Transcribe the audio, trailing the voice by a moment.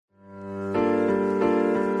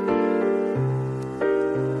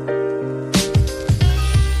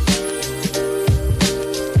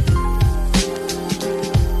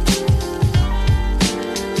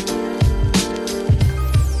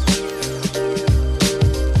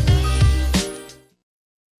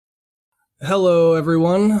Hello,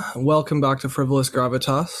 everyone. Welcome back to Frivolous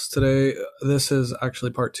Gravitas. Today, this is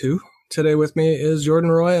actually part 2. Today with me is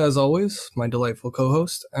Jordan Roy, as always, my delightful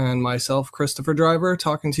co-host, and myself, Christopher Driver,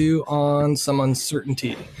 talking to you on some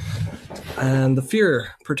uncertainty and the fear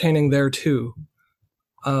pertaining thereto.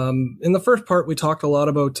 In the first part, we talked a lot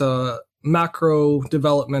about macro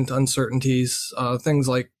development uncertainties, things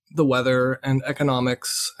like the weather and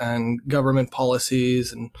economics and government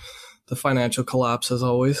policies and the financial collapse, as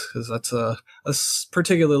always, because that's a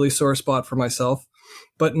particularly sore spot for myself.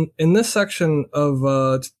 But in this section of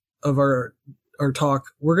our talk,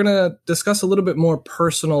 we're going to discuss a little bit more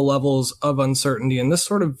personal levels of uncertainty, and this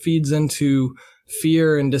sort of feeds into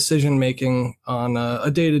fear and decision making on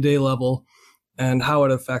a day-to-day level and how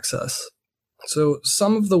it affects us. So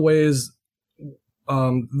some of the ways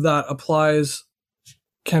that applies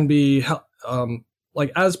can be like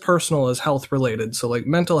as personal as health related. So like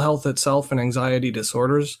mental health itself and anxiety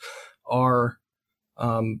disorders are,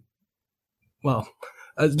 as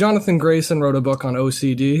Jonathan Grayson wrote a book on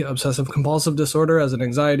OCD, obsessive compulsive disorder, as an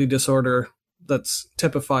anxiety disorder that's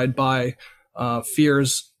typified by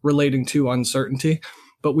fears relating to uncertainty.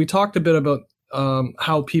 But we talked a bit about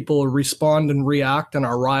how people respond and react and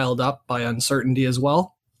are riled up by uncertainty as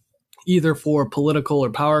well, either for political or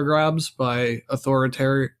power grabs by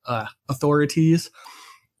authorities,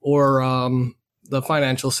 or the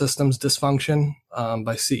financial system's dysfunction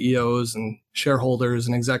by CEOs and shareholders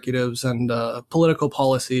and executives, and political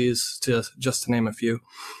policies, just to name a few.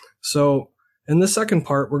 So in the second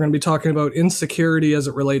part, we're going to be talking about insecurity as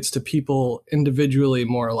it relates to people individually,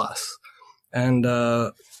 more or less. And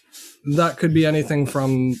that could be anything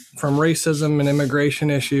from racism and immigration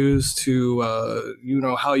issues to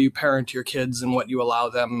how you parent your kids and what you allow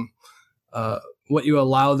them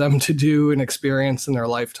to do and experience in their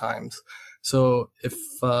lifetimes. So if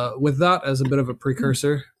with that as a bit of a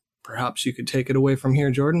precursor, perhaps you could take it away from here,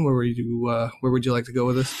 Jordan. Where would you like to go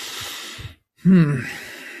with this?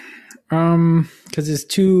 Because there's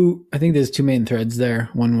two main threads there.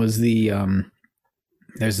 One was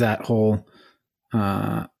there's that whole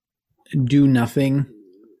do nothing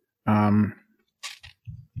on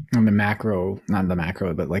the macro, not the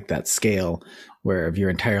macro, but like that scale where of your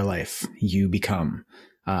entire life you become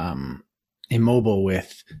immobile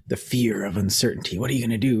with the fear of uncertainty. What are you going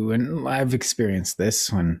to do? And I've experienced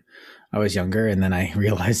this when I was younger, and then I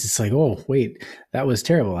realized it's like, oh wait, that was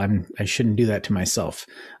terrible. I shouldn't do that to myself.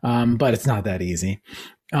 But it's not that easy.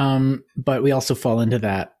 But we also fall into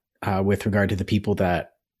that with regard to the people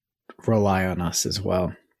that rely on us as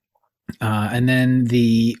well. And then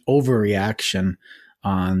the overreaction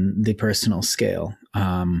on the personal scale,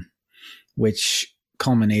 which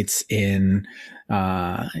culminates in,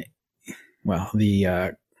 the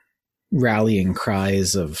rallying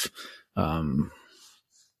cries of,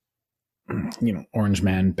 Orange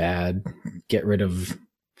Man bad, get rid of,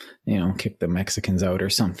 kick the Mexicans out or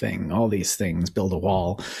something, all these things, build a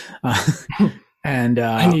wall. And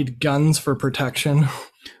I need guns for protection.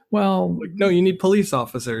 Well, no, you need police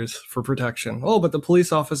officers for protection. Oh, but the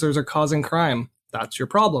police officers are causing crime. That's your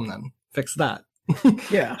problem then. Fix that.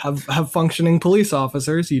 Yeah. Have functioning police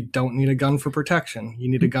officers. You don't need a gun for protection.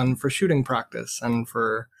 You need a gun for shooting practice and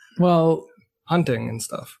for hunting and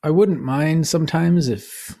stuff. I wouldn't mind sometimes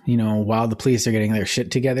if, while the police are getting their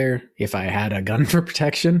shit together, if I had a gun for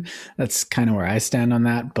protection. That's kind of where I stand on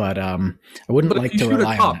that. But I wouldn't like to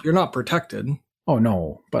rely on it. You're not protected. Oh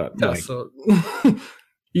no, but yeah, so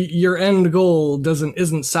your end goal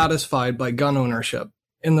isn't satisfied by gun ownership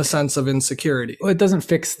in the sense of insecurity. Well, it doesn't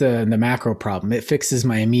fix the macro problem. It fixes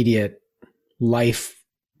my immediate life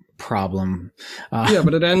problem. Yeah,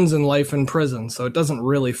 but it ends in life in prison, so it doesn't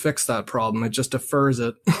really fix that problem. It just defers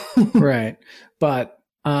it. Right. But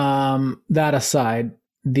that aside,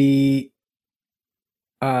 the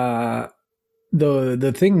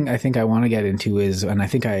thing I think I want to get into is, and I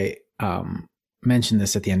think I mentioned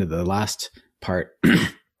this at the end of the last part,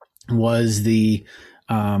 was the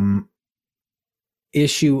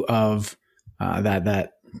issue of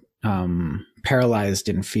that paralyzed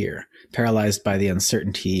in fear, paralyzed by the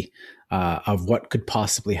uncertainty of what could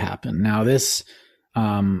possibly happen. Now, this,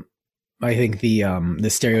 I think the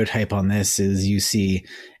stereotype on this is you see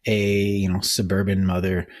a suburban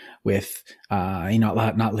mother with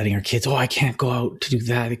not letting her kids. Oh, I can't go out to do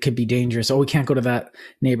that. It could be dangerous. Oh, we can't go to that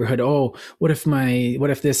neighborhood. Oh, what if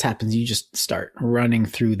this happens? You just start running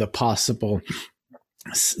through the possible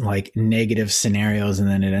like negative scenarios, and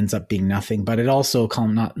then it ends up being nothing. But it also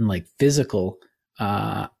not in like physical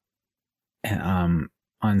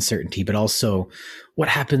uncertainty, but also what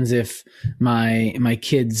happens if my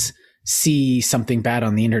kids see something bad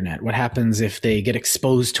on the internet? What happens if they get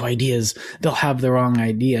exposed to ideas? They'll have the wrong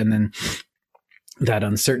idea. And then that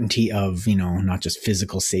uncertainty of, not just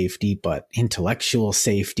physical safety, but intellectual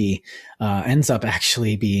safety ends up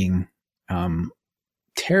actually being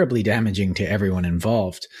terribly damaging to everyone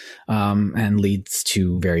involved, and leads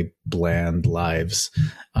to very bland lives.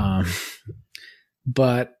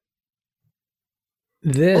 But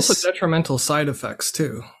this also detrimental side effects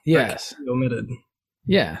too. Yes. Omitted.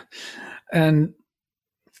 Yeah. And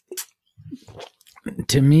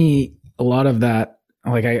to me, a lot of that,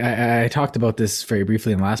 like I talked about this very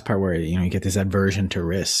briefly in the last part where, you get this aversion to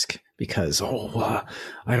risk because, I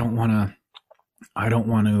don't want to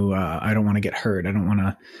get hurt. I don't want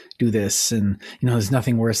to do this. And, there's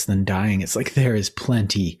nothing worse than dying. It's like, there is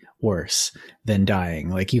plenty worse than dying.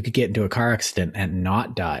 Like, you could get into a car accident and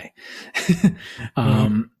not die.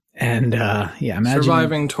 And, imagine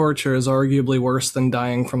surviving torture is arguably worse than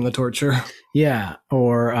dying from the torture. Yeah.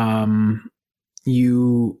 Or,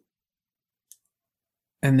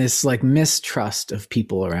 and this like mistrust of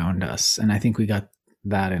people around us. And I think we got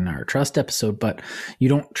that in our trust episode, but you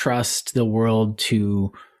don't trust the world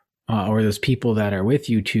to, or those people that are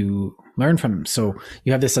with you to learn from them. So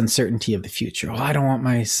you have this uncertainty of the future. Oh, I don't want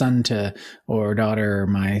my son or daughter or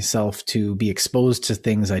myself to be exposed to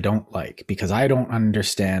things I don't like because I don't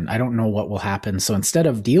understand. I don't know what will happen. So instead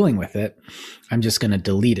of dealing with it, I'm just going to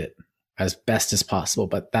delete it as best as possible.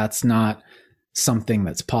 But that's not something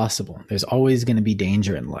that's possible. There's always going to be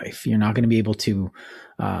danger in life. You're not going to be able to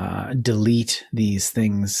delete these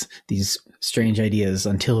things, these strange ideas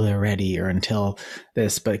until they're ready or until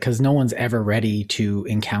this, but because no one's ever ready to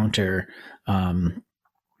encounter,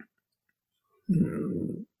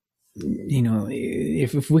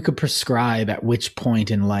 if we could prescribe at which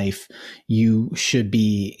point in life you should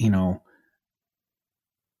be,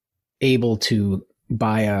 able to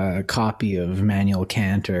buy a copy of Immanuel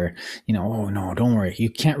Kant or, oh no, don't worry, you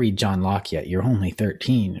can't read John Locke yet. You're only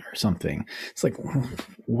 13 or something. It's like,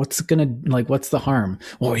 what's the harm?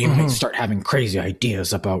 Well, you might start having crazy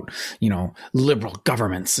ideas about, liberal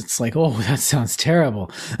governments. It's like, oh, that sounds terrible.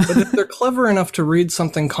 But if they're clever enough to read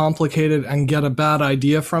something complicated and get a bad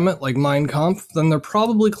idea from it, like Mein Kampf, then they're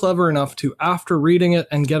probably clever enough to, after reading it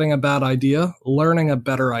and getting a bad idea, learning a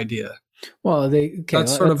better idea. Well,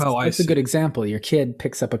 that's sort of how I see it. That's a good example. Your kid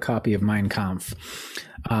picks up a copy of Mein Kampf,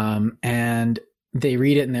 and they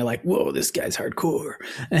read it and they're like, whoa, this guy's hardcore.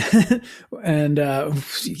 And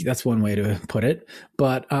that's one way to put it.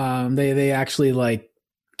 But they actually like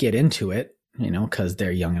get into it, because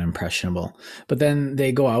they're young and impressionable. But then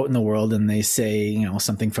they go out in the world and they say,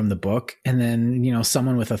 something from the book. And then,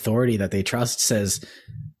 someone with authority that they trust says,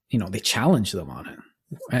 they challenge them on it.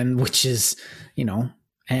 And which is,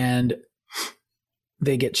 and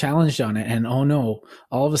they get challenged on it, and oh no,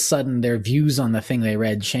 all of a sudden their views on the thing they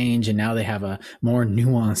read change, and now they have a more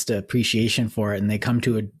nuanced appreciation for it, and they come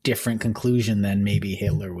to a different conclusion than maybe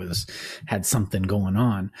Hitler had something going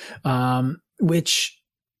on. And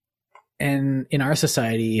in our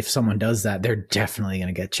society, if someone does that, they're definitely going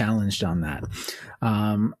to get challenged on that.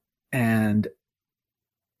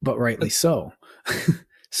 But rightly so.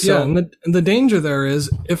 So, yeah, and the danger there is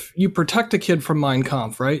if you protect a kid from Mein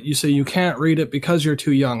Kampf, right? You say you can't read it because you're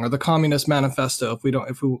too young, or the Communist Manifesto if we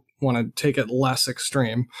want to take it less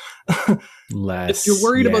extreme. If you're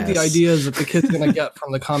worried about the ideas that the kid's going to get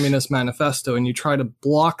from the Communist Manifesto and you try to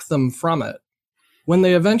block them from it, when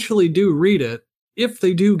they eventually do read it, if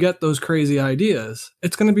they do get those crazy ideas,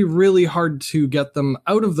 it's going to be really hard to get them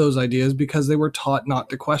out of those ideas because they were taught not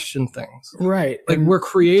to question things. Right. Like, we're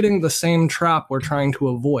creating the same trap we're trying to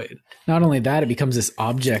avoid. Not only that, it becomes this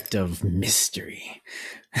object of mystery.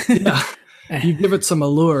 Yeah. You give it some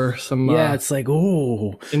allure, it's like,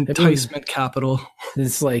 oh, enticement capital.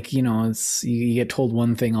 It's like, you get told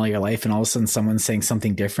one thing all your life and all of a sudden someone's saying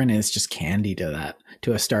something different and it's just candy to that.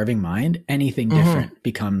 To a starving mind, anything different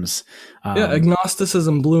becomes.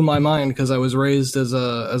 Agnosticism blew my mind because I was raised as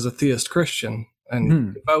a theist Christian,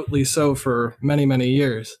 and devoutly so for many, many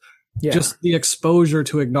years. Yeah. Just the exposure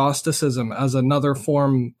to agnosticism as another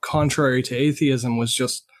form contrary to atheism was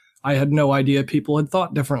just, I had no idea people had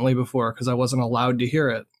thought differently before because I wasn't allowed to hear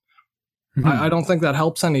it. I don't think that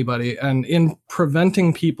helps anybody. And in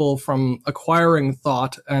preventing people from acquiring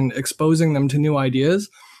thought and exposing them to new ideas,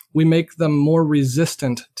 we make them more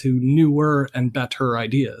resistant to newer and better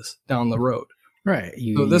ideas down the road. Right.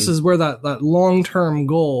 So this is where that long-term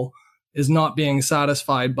goal is not being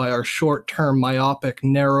satisfied by our short-term myopic,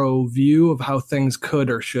 narrow view of how things could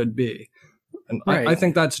or should be. And right. I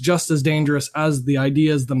think that's just as dangerous as the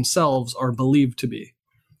ideas themselves are believed to be.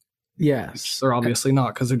 Yes. They're obviously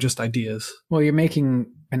not, because they're just ideas. Well, you're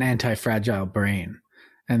making an anti-fragile brain.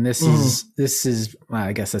 And this is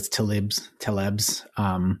I guess that's Taleb's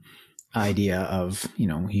idea of,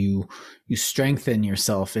 you strengthen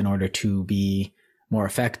yourself in order to be more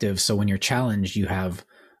effective. So when you're challenged, you have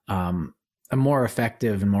a more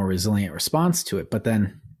effective and more resilient response to it. But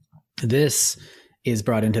then this is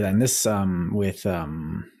brought into that. And this with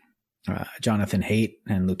Jonathan Haidt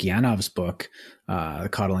and Lukyanov's book, The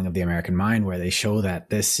Coddling of the American Mind, where they show that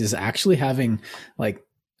this is actually having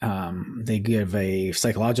they give a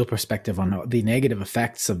psychological perspective on the negative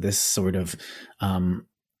effects of this sort of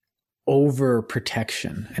over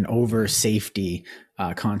protection and over safety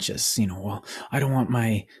conscious. Well, I don't want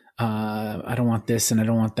I don't want this and I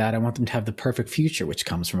don't want that. I want them to have the perfect future, which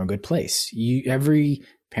comes from a good place. Every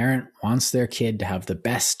parent wants their kid to have the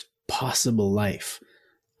best possible life,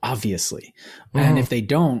 obviously. And if they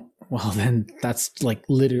don't, well, then that's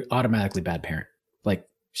literally automatically bad parent,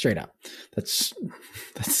 straight up. It's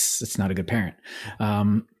not a good parent.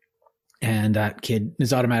 And that kid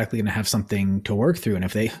is automatically going to have something to work through. And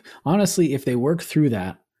if they work through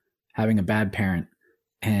that, having a bad parent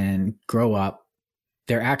and grow up,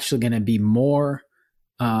 they're actually going to be more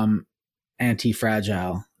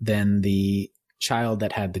anti-fragile than the child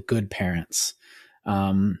that had the good parents.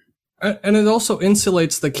 And it also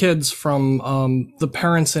insulates the kids from the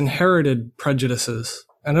parents' inherited prejudices.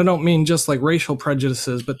 And I don't mean just racial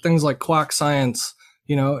prejudices, but things like quack science.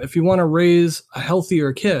 If you want to raise a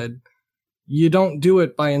healthier kid, you don't do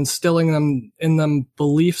it by instilling in them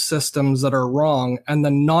belief systems that are wrong and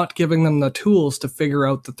then not giving them the tools to figure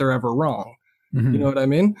out that they're ever wrong. Mm-hmm. You know what I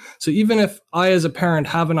mean? So even if I, as a parent,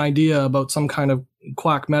 have an idea about some kind of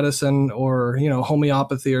quack medicine or,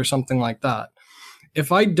 homeopathy or something like that,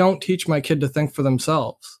 if I don't teach my kid to think for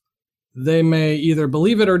themselves, they may either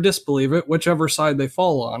believe it or disbelieve it, whichever side they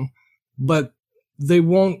fall on, but they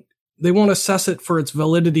won't assess it for its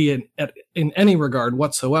validity in any regard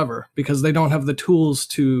whatsoever because they don't have the tools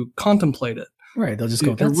to contemplate it. Right. They'll just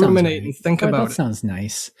go, that ruminate and think about it. That sounds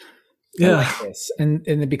nice. Yeah. I like this. And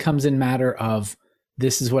it becomes a matter of,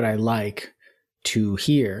 this is what I like to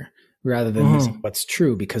hear rather than this is what's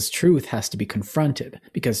true, because truth has to be confronted,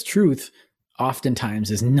 because truth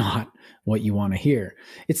oftentimes is not what you want to hear.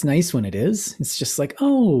 It's nice when it is. It's just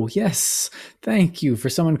oh, yes, thank you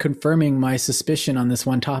for someone confirming my suspicion on this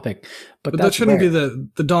one topic. But that shouldn't be the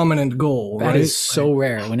dominant goal, right? That is so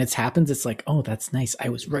rare. When it happens, it's oh, that's nice. I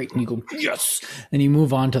was right. And you go, yes. And you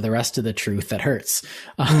move on to the rest of the truth that hurts.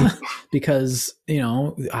 Because,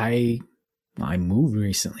 I moved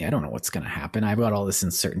recently. I don't know what's going to happen. I've got all this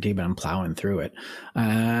uncertainty, but I'm plowing through it.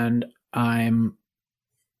 And I'm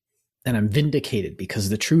vindicated because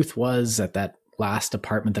the truth was that last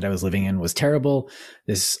apartment that I was living in was terrible.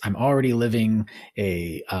 I'm already living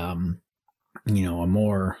a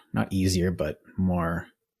more, not easier, but more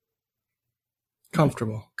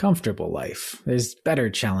comfortable life. There's better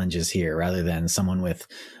challenges here rather than someone with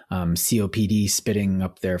COPD spitting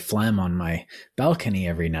up their phlegm on my balcony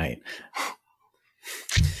every night.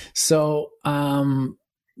 So, now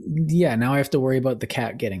I have to worry about the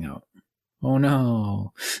cat getting out. Oh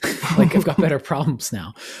no, I've got better problems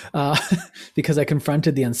now, because I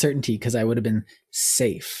confronted the uncertainty, because I would have been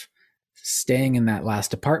safe staying in that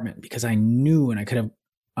last apartment because I knew, and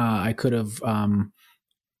I could have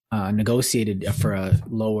negotiated for a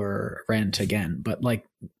lower rent again. But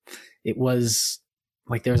it was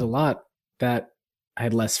there's a lot that I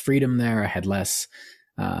had less freedom there. I had less,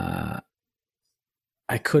 I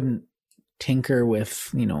couldn't tinker with,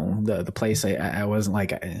 the place. I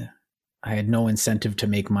wasn't I had no incentive to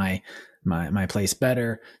make my place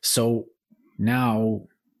better. So now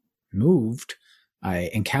moved,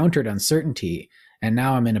 I encountered uncertainty, and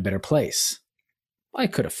now I'm in a better place. I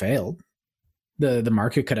could have failed. The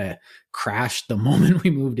market could have crashed the moment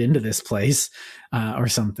we moved into this place, or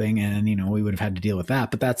something. And, we would have had to deal with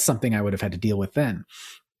that, but that's something I would have had to deal with then.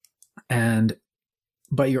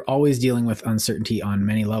 But you're always dealing with uncertainty on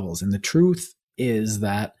many levels. And the truth is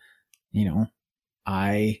that,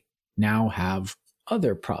 I now have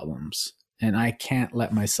other problems, and I can't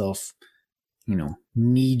let myself,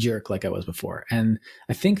 knee jerk like I was before. And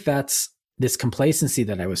I think that's this complacency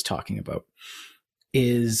that I was talking about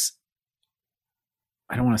is,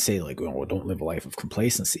 I don't want to say don't live a life of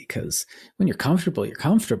complacency, because when you're comfortable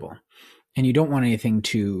and you don't want anything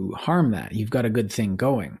to harm that. You've got a good thing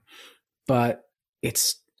going, but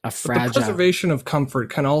it's a fragile. But the preservation of comfort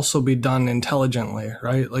can also be done intelligently,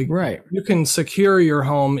 right? Right. You can secure your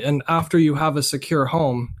home, and after you have a secure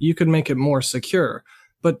home, you can make it more secure.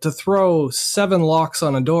 But to throw 7 locks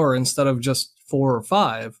on a door instead of just 4 or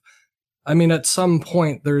 5, I mean, at some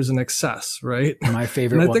point there's an excess, right? My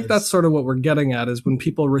favorite and I think that's sort of what we're getting at, is when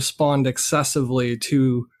people respond excessively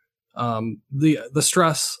to the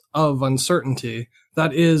stress of uncertainty.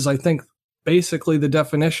 That is, I think, basically the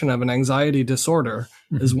definition of an anxiety disorder,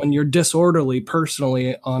 is when you're disorderly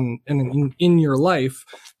personally in your life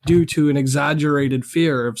due to an exaggerated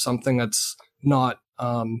fear of something that's not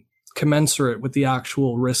commensurate with the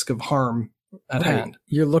actual risk of harm at hand.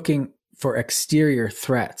 You're looking for exterior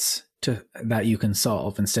threats that you can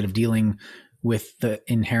solve instead of dealing with the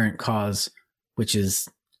inherent cause, which is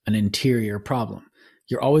an interior problem.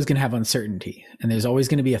 You're always going to have uncertainty, and there's always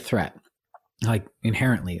going to be a threat. Like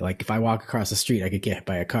inherently, like if I walk across the street, I could get hit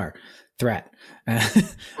by a car. Threat.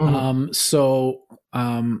 So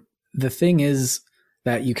the thing is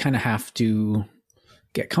that you kind of have to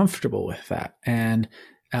get comfortable with that. And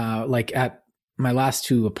like at my last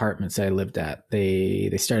 2 apartments I lived at,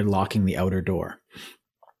 they started locking the outer door.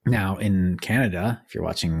 Now in Canada, if you're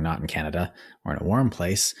watching not in Canada or in a warm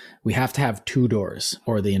place, we have to have 2 doors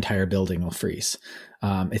or the entire building will freeze.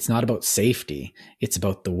 It's not about safety. It's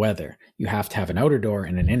about the weather. You have to have an outer door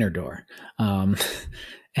and an inner door. I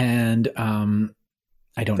don't know.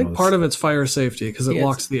 I think part of it's fire safety because it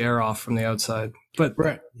locks the air off from the outside. But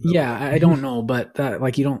yeah, I don't know, but that I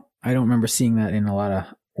don't remember seeing that in a lot of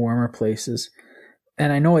warmer places.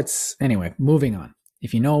 And I know anyway, moving on.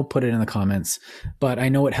 If you know, put it in the comments. But I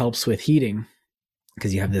know it helps with heating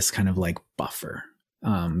because you have this kind of like buffer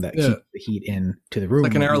that keeps the heat in to the room.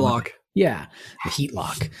 Like an airlock. Yeah, the heat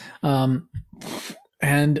lock.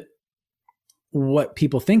 And what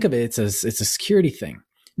people think of it's a security thing.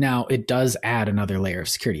 Now, it does add another layer of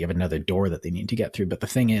security. You have another door that they need to get through. But the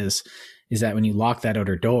thing is that when you lock that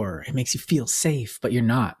outer door, it makes you feel safe, but you're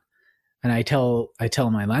not. And I tell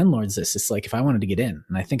my landlords this. It's like if I wanted to get in,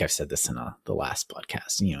 and I think I've said this in the last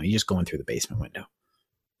podcast, you just go in through the basement window.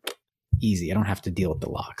 Easy. I don't have to deal with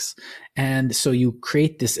the locks. And so you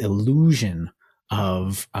create this illusion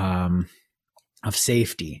of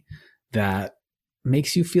safety that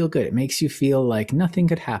makes you feel good. It makes you feel like nothing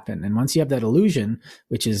could happen. And once you have that illusion,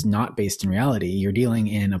 which is not based in reality, you're dealing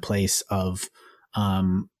in a place of,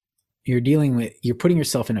 you're putting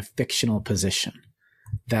yourself in a fictional position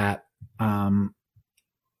that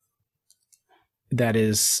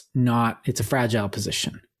is not, it's a fragile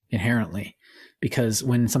position inherently, because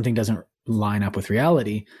when something doesn't line up with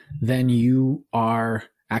reality, then you are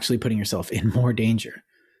actually putting yourself in more danger.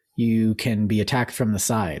 You can be attacked from the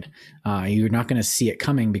side. You're not going to see it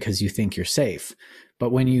coming because you think you're safe.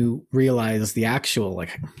 But when you realize the actual,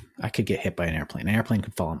 like, I could get hit by an airplane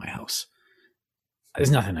could fall on my house.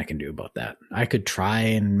 There's nothing I can do about that. I could try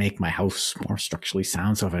and make my house more structurally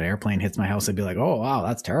sound. So if an airplane hits my house, I'd be like, oh, wow,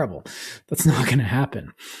 that's terrible. That's not going to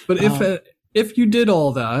happen. But if you did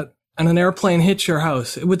all that and an airplane hit your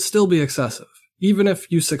house, it would still be excessive, even if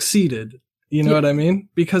you succeeded. You know what I mean?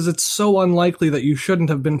 Because it's so unlikely that you shouldn't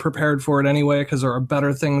have been prepared for it anyway, because there are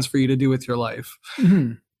better things for you to do with your life.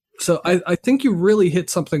 Mm-hmm. So I think you really hit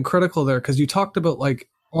something critical there, because you talked about like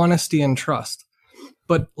honesty and trust,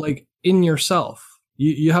 but like in yourself.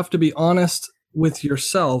 You have to be honest with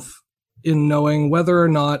yourself in knowing whether or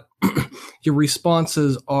not your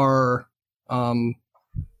responses are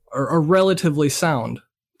relatively sound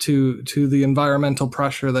to the environmental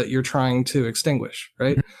pressure that you're trying to extinguish,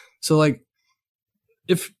 right? Mm-hmm. So like,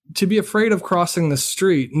 if to be afraid of crossing the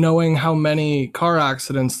street, knowing how many car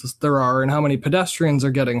accidents there are and how many pedestrians are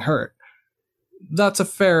getting hurt, that's a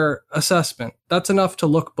fair assessment. That's enough to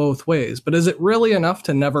look both ways. But is it really enough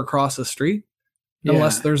to never cross a street? Yeah.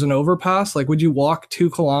 Unless there's an overpass? Like, would you walk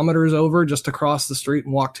 2 kilometers over just to cross the street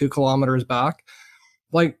and walk 2 kilometers back?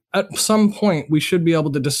 Like, at some point, we should be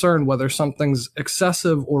able to discern whether something's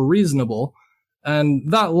excessive or reasonable.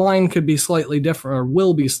 And that line could be slightly different, or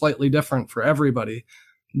will be slightly different for everybody.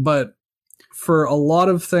 But for a lot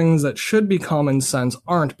of things that should be common sense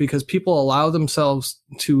aren't, because people allow themselves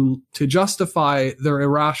to justify their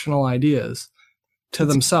irrational ideas to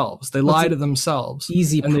themselves. They lie to themselves.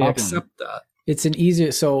 Easy problem. And they accept that. It's an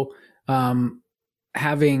easier, so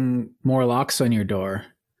having more locks on your door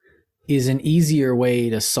is an easier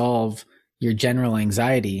way to solve your general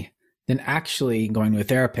anxiety than actually going to a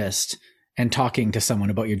therapist and talking to someone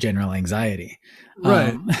about your general anxiety.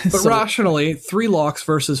 Right. But rationally, 3 locks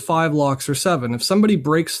versus 5 locks or 7. If somebody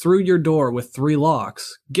breaks through your door with 3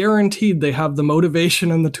 locks, guaranteed they have the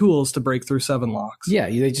motivation and the tools to break through 7 locks. Yeah,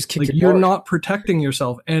 they just kick your You're door. not protecting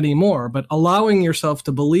yourself anymore, but allowing yourself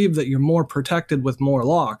to believe that you're more protected with more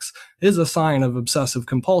locks is a sign of obsessive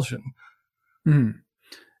compulsion. Mm-hmm.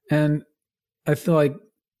 And I feel like,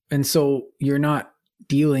 and so you're not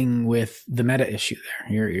dealing with the meta issue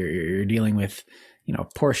there. You're dealing with,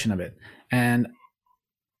 portion of it. And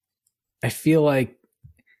I feel like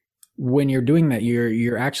when you're doing that,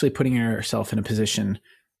 you're actually putting yourself in a position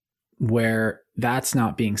where that's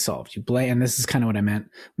not being solved. You blame, and this is kind of what I meant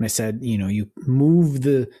when I said, you move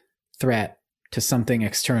the threat to something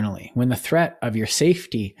externally when the threat of your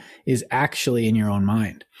safety is actually in your own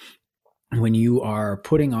mind. When you are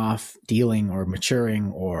putting off dealing or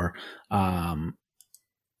maturing or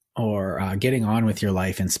getting on with your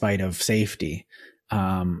life in spite of safety,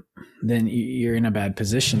 then you're in a bad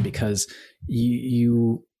position because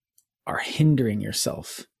you are hindering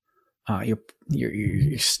yourself.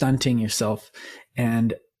 You're stunting yourself,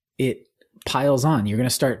 and it piles on. You're going to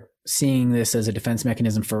start seeing this as a defense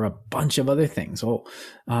mechanism for a bunch of other things.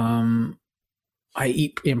 I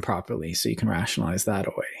eat improperly, so you can rationalize that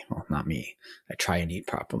away. Well, not me. I try and eat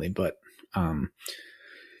properly, but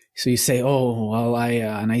so you say,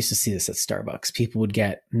 and I used to see this at Starbucks. People would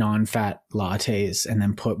get non-fat lattes and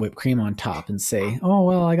then put whipped cream on top and say,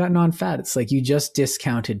 I got non-fat. It's like you just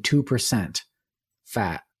discounted 2%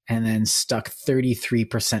 fat and then stuck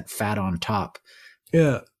 33% fat on top.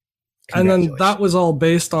 Yeah. And then that was all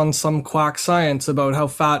based on some quack science about how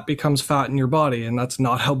fat becomes fat in your body. And that's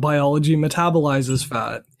not how biology metabolizes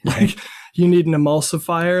fat. Like, you need an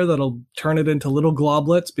emulsifier that'll turn it into little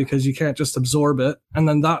globlets because you can't just absorb it. And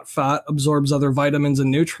then that fat absorbs other vitamins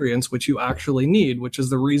and nutrients, which you actually need, which is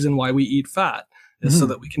the reason why we eat fat, is so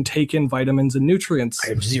that we can take in vitamins and nutrients. I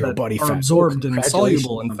have zero body fat. Absorbed and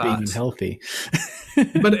soluble in fat. Being healthy.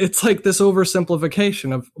 But it's like this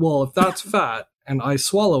oversimplification of, if that's fat, and I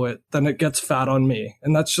swallow it, then it gets fat on me.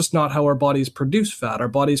 And that's just not how our bodies produce fat. Our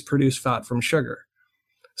bodies produce fat from sugar.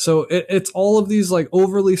 So it's all of these like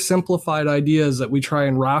overly simplified ideas that we try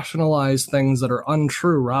and rationalize things that are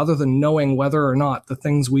untrue rather than knowing whether or not the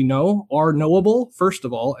things we know are knowable, first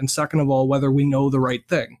of all, and second of all, whether we know the right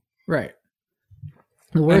thing. Right.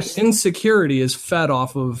 And insecurity is fed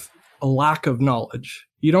off of a lack of knowledge.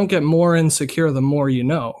 You don't get more insecure the more you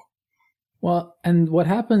know. Well, and what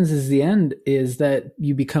happens is the end is that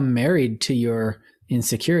you become married to your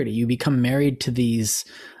insecurity. You become married to these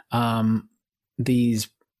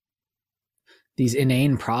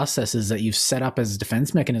inane processes that you've set up as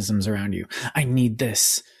defense mechanisms around you. I need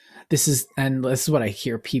this. This is what I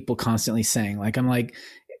hear people constantly saying. Like, I'm like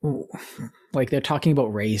they're talking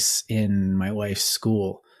about race in my wife's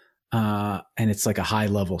school. And it's like a high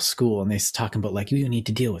level school. And they're talking about like, you need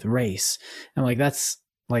to deal with race. And like, that's,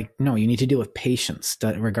 like, no, you need to deal with patients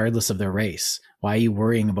regardless of their race. Why are you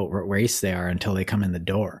worrying about what race they are until they come in the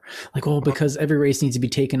door? Like, because every race needs to be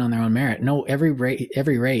taken on their own merit. No, every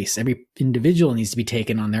race, every individual needs to be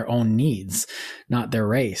taken on their own needs, not their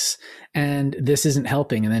race. And this isn't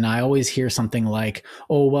helping. And then I always hear something like,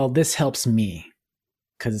 this helps me.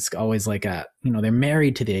 Because it's always like they're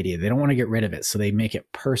married to the idea. They don't want to get rid of it. So they make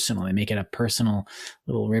it personal. They make it a personal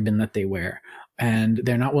little ribbon that they wear. And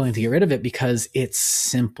they're not willing to get rid of it because it's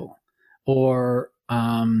simple. Or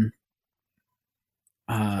those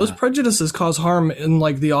prejudices cause harm in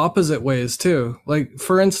like the opposite ways too. Like,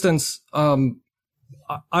 for instance,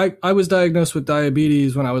 I was diagnosed with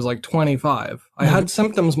diabetes when I was like 25. I had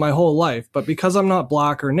symptoms my whole life, but because I'm not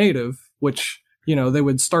Black or Native, which, they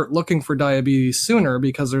would start looking for diabetes sooner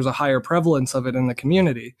because there's a higher prevalence of it in the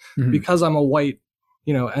community. Mm-hmm. Because I'm a white,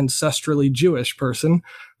 ancestrally Jewish person,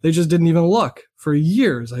 they just didn't even look. For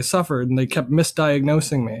years, I suffered and they kept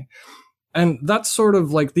misdiagnosing me. And that's sort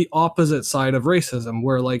of like the opposite side of racism,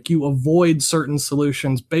 where like you avoid certain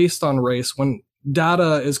solutions based on race when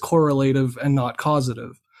data is correlative and not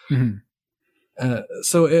causative. Mm-hmm.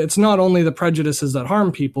 So it's not only the prejudices that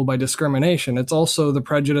harm people by discrimination, it's also the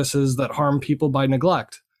prejudices that harm people by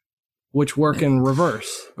neglect, which work in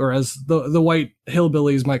reverse, or as the white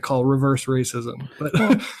hillbillies might call reverse racism. But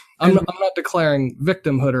I'm not declaring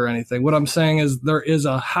victimhood or anything. What I'm saying is there is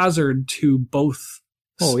a hazard to both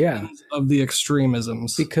of the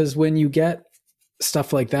extremisms. Because when you get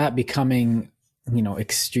stuff like that becoming,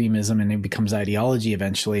 extremism, and it becomes ideology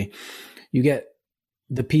eventually, you get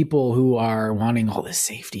the people who are wanting all this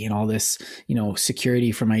safety and all this,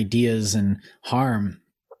 security from ideas and harm.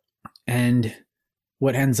 And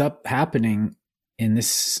what ends up happening in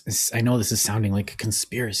this, I know this is sounding like a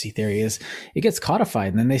conspiracy theory, is it gets codified,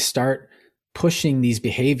 and then they start pushing these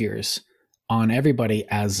behaviors on everybody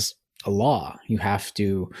as a law. You have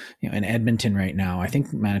to, in Edmonton right now, I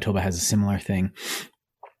think Manitoba has a similar thing.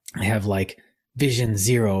 They have like Vision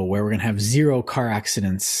Zero, where we're going to have 0 car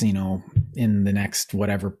accidents, in the next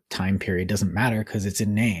whatever time period. Doesn't matter because it's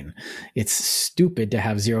inane. It's stupid to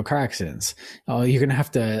have 0 car accidents. You're going to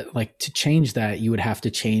have to, to change that, you would have to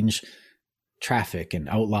change traffic and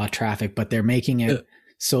outlaw traffic, but they're making it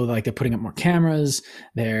So like they're putting up more cameras,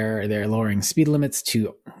 they're lowering speed limits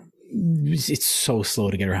to, it's so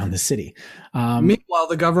slow to get around the city. Meanwhile,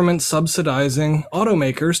 the government's subsidizing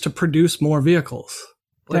automakers to produce more vehicles.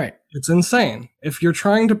 Right. It's insane. If you're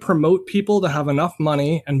trying to promote people to have enough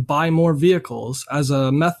money and buy more vehicles as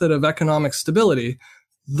a method of economic stability,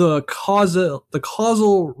 the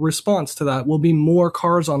causal response to that will be more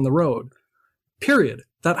cars on the road. Period.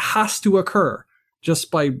 That has to occur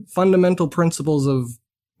just by fundamental principles of,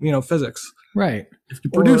 physics. Right. If you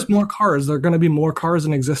produce more cars, there are going to be more cars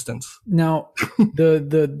in existence. Now,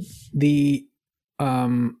 this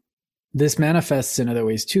manifests in other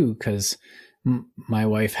ways too, because my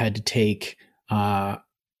wife had to take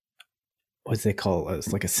what's they call it?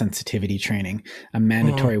 It's like a sensitivity training, a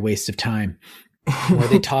mandatory waste of time, where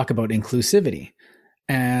they talk about inclusivity.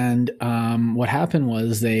 And what happened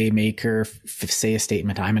was they make her say a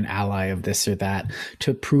statement, I'm an ally of this or that,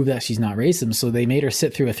 to prove that she's not racist. So they made her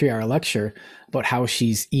sit through a 3-hour lecture about how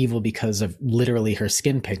she's evil because of literally her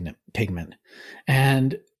skin pigment.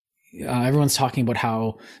 And everyone's talking about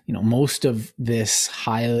how, most of this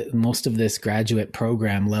graduate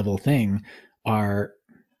program level thing are,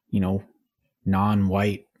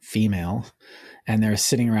 non-white female. And they're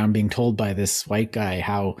sitting around being told by this white guy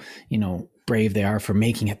how, brave they are for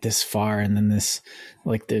making it this far. And then there's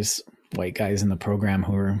white guys in the program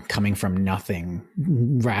who are coming from nothing,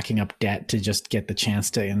 racking up debt to just get the chance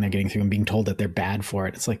to, and they're getting through and being told that they're bad for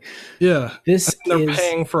it. It's like, yeah, they're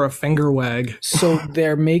paying for a finger wag. So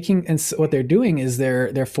they're making, and so what they're doing is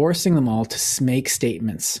they're forcing them all to make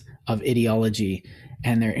statements of ideology,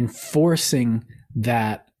 and they're enforcing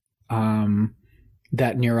that,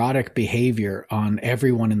 that neurotic behavior on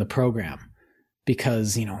everyone in the program.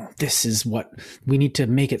 Because, this is what we need to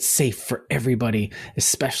make it safe for everybody,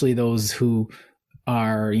 especially those who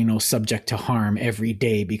are, subject to harm every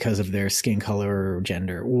day because of their skin color or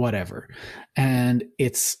gender, whatever. And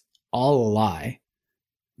it's all a lie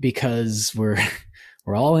because we're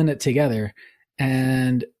all in it together.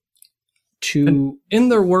 And in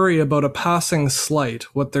their worry about a passing slight,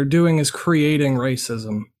 what they're doing is creating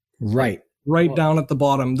racism. Right. Down at the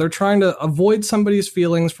bottom. They're trying to avoid somebody's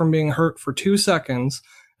feelings from being hurt for 2 seconds.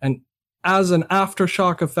 And as an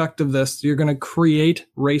aftershock effect of this, you're going to create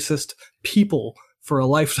racist people for a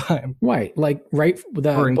lifetime. Right. Like,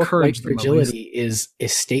 the book White Fragility is a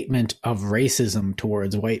statement of racism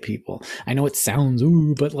towards white people. I know it sounds,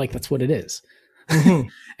 but that's what it is. Mm-hmm.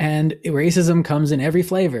 And racism comes in every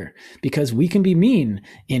flavor because we can be mean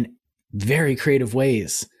in very creative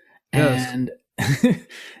ways. Yes.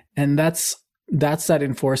 And that's that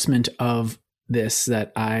enforcement of this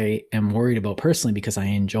that I am worried about personally, because I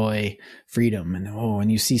enjoy freedom.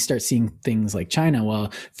 And you start seeing things like China.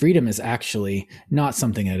 Well, freedom is actually not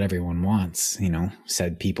something that everyone wants,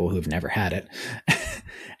 said people who've never had it.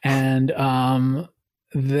 And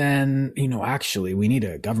then, actually we need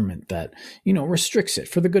a government that, restricts it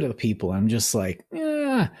for the good of the people. I'm just like,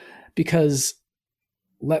 yeah, because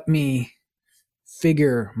let me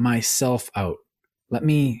figure myself out. Let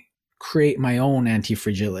me create my own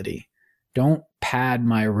anti-fragility. Don't pad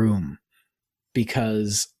my room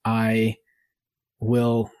because I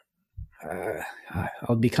will,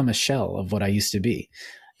 I'll become a shell of what I used to be.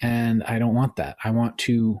 And I don't want that. I want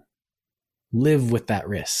to live with that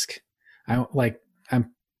risk. I'm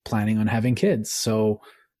planning on having kids. So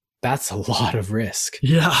that's a lot of risk.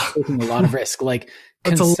 Yeah. Taking a lot of risk.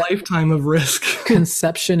 It's a lifetime of risk.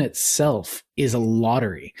 Conception itself is a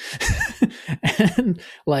lottery. And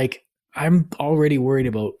I'm already worried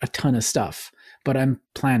about a ton of stuff, but I'm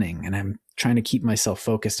planning and I'm trying to keep myself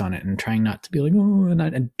focused on it and trying not to be like, and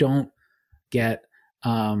I don't get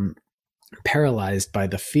paralyzed by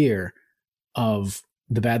the fear of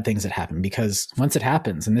the bad things that happen. Because once it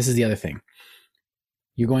happens, and this is the other thing,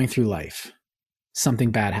 you're going through life,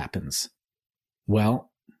 something bad happens.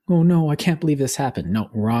 Well, oh no, I can't believe this happened. No,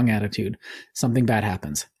 wrong attitude. Something bad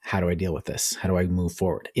happens. How do I deal with this? How do I move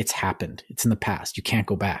forward? It's happened. It's in the past. You can't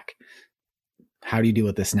go back. How do you deal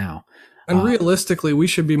with this now? And realistically, we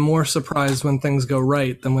should be more surprised when things go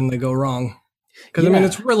right than when they go wrong. Because,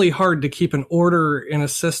 it's really hard to keep an order in a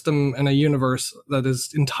system and a universe that is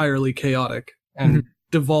entirely chaotic and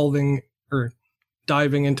devolving or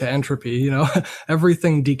diving into entropy.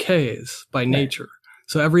 Everything decays by nature.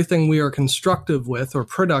 So everything we are constructive with or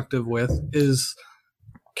productive with is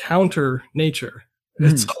counter nature.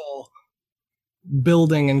 It's all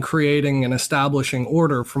building and creating and establishing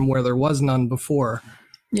order from where there was none before.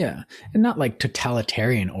 Yeah. And not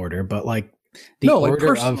totalitarian order, but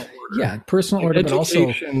order of order. Yeah, personal order, but also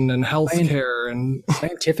education and healthcare and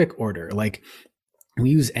scientific order. we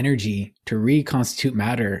use energy to reconstitute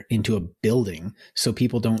matter into a building so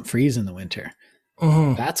people don't freeze in the winter.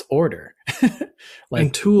 That's order. Like,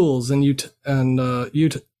 and tools and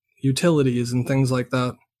utilities and things like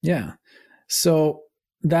that. Yeah. So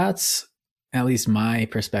that's at least my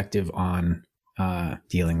perspective on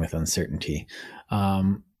dealing with uncertainty.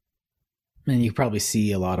 And you probably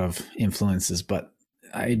see a lot of influences, but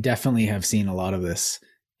I definitely have seen a lot of this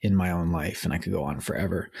in my own life, and I could go on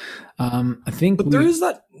forever. I think, but there's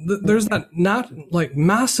that not like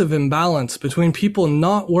massive imbalance between people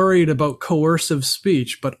not worried about coercive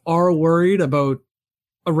speech, but are worried about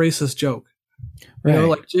a racist joke. Right. You know,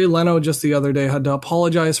 like Jay Leno just the other day had to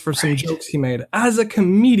apologize for some jokes he made. As a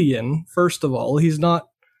comedian, first of all, he's not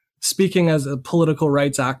speaking as a political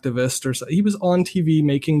rights activist, or he was on TV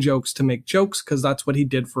making jokes to make jokes because that's what he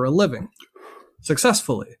did for a living,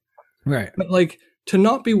 successfully. Right. But like, to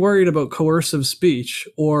not be worried about coercive speech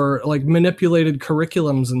or like manipulated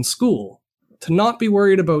curriculums in school, to not be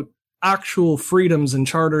worried about actual freedoms and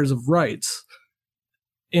charters of rights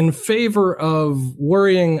in favor of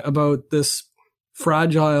worrying about this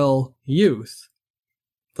fragile youth.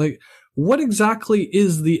 Like, what exactly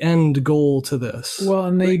is the end goal to this? Well,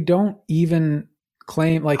 and they don't even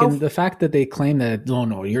claim, like, in the fact that they claim that, oh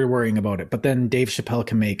no, you're worrying about it, but then Dave Chappelle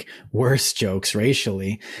can make worse jokes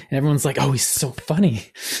racially, and everyone's like, oh, he's so funny.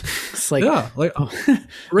 It's like, yeah, like,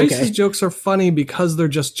 racist jokes are funny because they're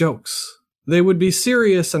just jokes. They would be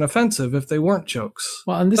serious and offensive if they weren't jokes.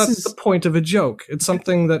 Well, and that's the point of a joke. It's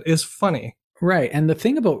something that is funny. Right. And the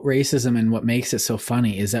thing about racism and what makes it so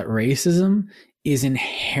funny is that racism is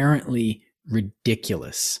inherently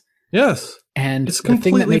ridiculous. Yes. And the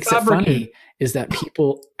thing that makes it funny is that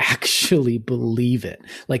people actually believe it.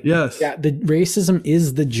 Like, yes. Yeah, the racism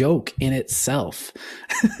is the joke in itself.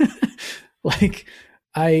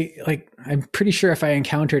 I'm pretty sure if I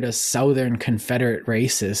encountered a Southern Confederate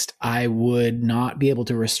racist, I would not be able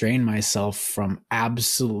to restrain myself from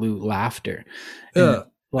absolute laughter. Yeah.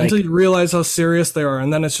 Until you realize how serious they are,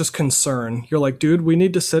 and then it's just concern. You're like, dude, we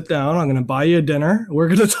need to sit down. I'm going to buy you a dinner. We're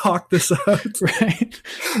going to talk this out. Right.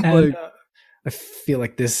 And, I feel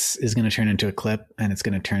like this is going to turn into a clip, and it's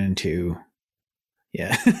going to turn into,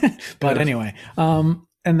 yeah. But anyway,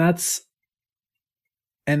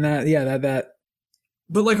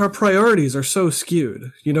 But like, our priorities are so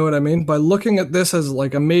skewed. You know what I mean? By looking at this as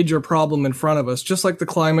like a major problem in front of us, just like the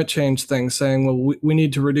climate change thing, saying, well, we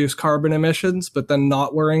need to reduce carbon emissions, but then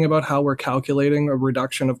not worrying about how we're calculating a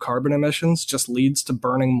reduction of carbon emissions just leads to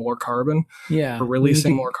burning more carbon. Yeah. Or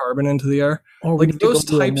releasing more carbon into the air. Or like those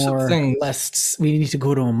types of things. We need to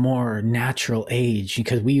go to a more natural age,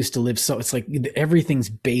 because we used to live it's like everything's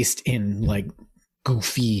based in like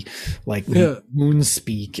goofy, like moon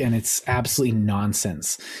speak, and it's absolutely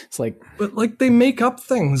nonsense. It's like, but like, they make up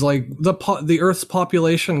things like the Earth's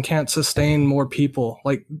population can't sustain more people,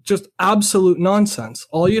 like just absolute nonsense.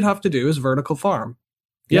 All you'd have to do is vertical farm.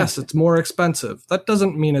 Yes, it's more expensive. That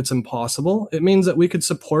doesn't mean it's impossible. It means that we could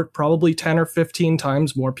support probably 10 or 15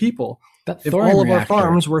 times more people. If all of our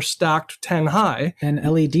farms were stacked 10 high, and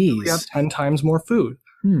LEDs, we have 10 times more food.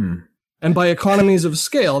 And by economies of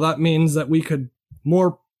scale, that means that we could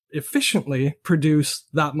more efficiently produce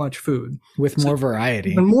that much food with more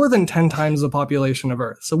variety, and more than 10 times the population of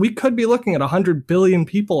Earth. So we could be looking at 100 billion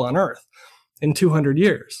people on Earth in 200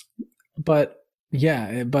 years. But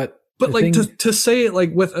like, to say it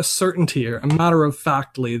like with a certainty or a matter of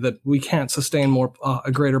factly that we can't sustain more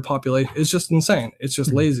a greater population is just insane. It's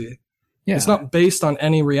just lazy. Yeah, it's not based on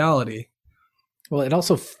any reality. Well, it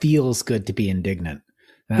also feels good to be indignant.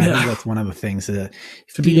 I think that's one of the things to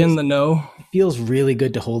be in the know. It feels really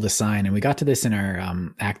good to hold a sign. And we got to this in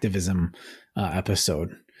our activism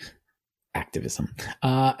episode.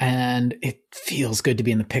 And it feels good to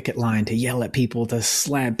be in the picket line, to yell at people, to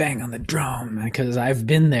bang on the drum, because I've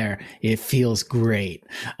been there. It feels great.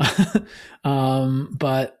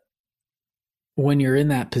 But when you're in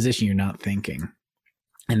that position, you're not thinking.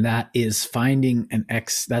 And that is finding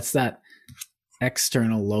that's that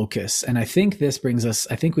external locus. And I think this brings us,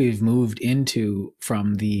 I think we've moved into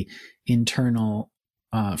from the internal,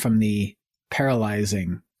 from the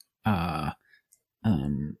paralyzing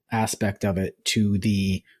aspect of it to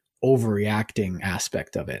the overreacting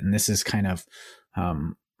aspect of it. And this is kind of,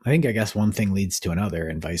 I guess one thing leads to another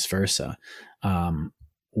and vice versa,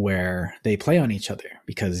 where they play on each other,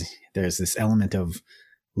 because there's this element of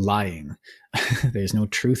lying. There's no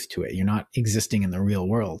truth to it. You're not existing in the real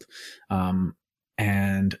world.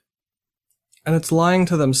 And it's lying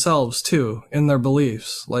to themselves too, in their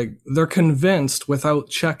beliefs. Like, they're convinced without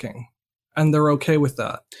checking, and they're okay with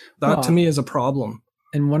that. That to me is a problem.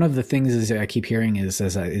 And one of the things is I keep hearing is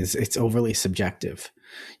it's overly subjective.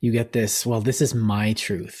 You get this, well, this is my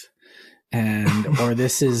truth. And, or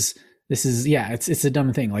this is, yeah, it's a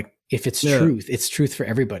dumb thing. Like if it's truth, it's truth for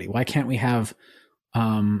everybody. Why can't we have,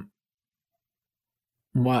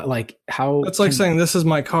 what, like how? It's like saying, this is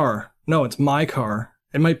my car. No, it's my car.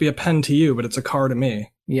 It might be a pen to you, but it's a car to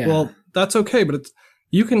me. Yeah. Well, that's okay, but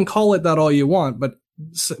you can call it that all you want. But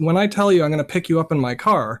when I tell you I'm going to pick you up in my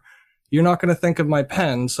car, you're not going to think of my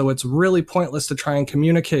pen. So it's really pointless to try and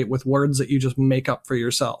communicate with words that you just make up for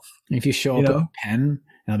yourself. If you show up with a pen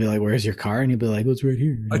and I'll be like, where's your car? And you'll be like, oh, it's right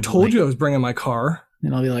here. I told you I was bringing my car.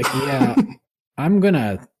 And I'll be like, yeah, I'm going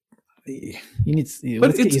to,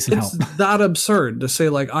 let's get you some help. It's that absurd to say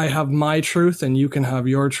like, I have my truth and you can have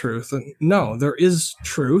your truth. And no, there is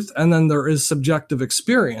truth and then there is subjective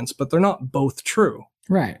experience, but they're not both true.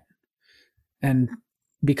 Right. And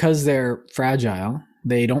because they're fragile,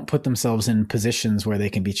 they don't put themselves in positions where they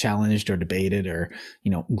can be challenged or debated or,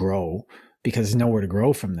 grow, because there's nowhere to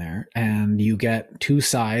grow from there. And you get two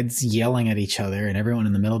sides yelling at each other and everyone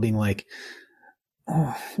in the middle being like,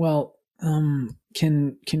 oh, well,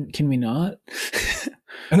 can we not?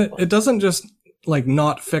 And it doesn't just like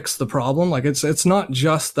not fix the problem. Like it's not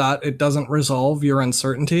just that it doesn't resolve your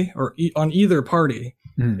uncertainty or on either party.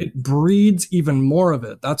 It breeds even more of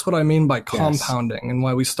it. That's what I mean by compounding and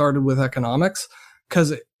why we started with economics,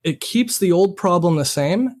 because it keeps the old problem the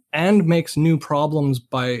same and makes new problems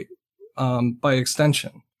by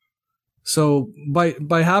extension. So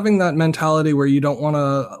by having that mentality where you don't want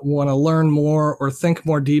to learn more or think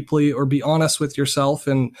more deeply or be honest with yourself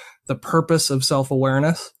in the purpose of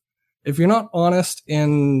self-awareness, if you're not honest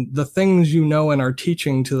in the things you know and are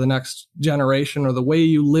teaching to the next generation or the way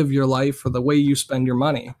you live your life or the way you spend your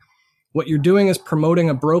money, what you're doing is promoting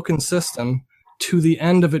a broken system to the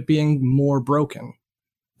end of it being more broken.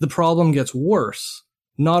 The problem gets worse.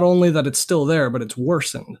 Not only that it's still there, but it's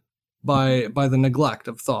worsened by the neglect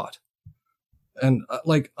of thought. And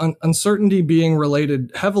uncertainty being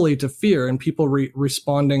related heavily to fear and people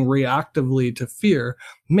responding reactively to fear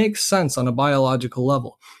makes sense on a biological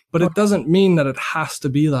level. But it doesn't mean that it has to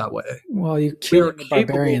be that way. Well, you kill the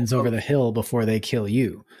barbarians over the hill before they kill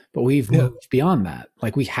you. But we've moved beyond that.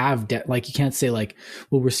 Like we have, like you can't say like,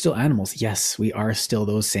 well, we're still animals. Yes, we are still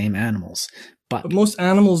those same animals. But most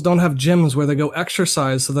animals don't have gyms where they go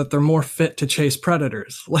exercise so that they're more fit to chase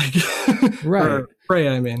predators. Like, right. Or prey,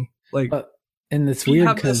 I mean. Like, and it's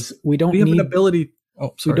weird because we don't need an ability.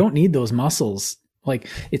 Oh, sorry. We don't need those muscles. Like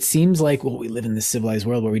it seems like, well, we live in this civilized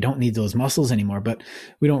world where we don't need those muscles anymore, but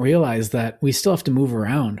we don't realize that we still have to move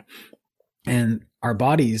around, and our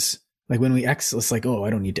bodies, like when we it's like, oh,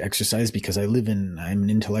 I don't need to exercise because I'm an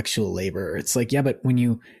intellectual laborer. It's like, yeah, but when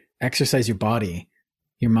you exercise your body,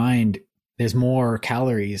 your mind, there's more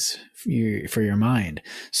calories for your mind.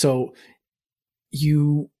 So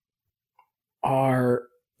you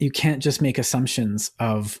can't just make assumptions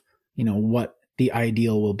of, what the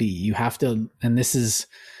ideal will be. You have to, and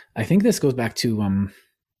I think this goes back to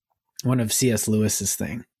one of C.S. Lewis's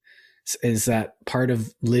thing, is that part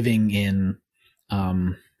of living in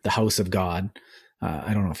the house of God,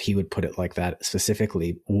 I don't know if he would put it like that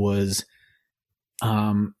specifically, was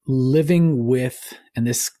living with, and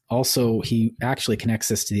this also, he actually connects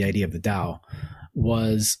this to the idea of the Tao,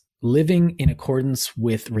 was living in accordance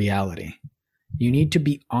with reality. You need to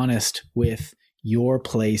be honest with your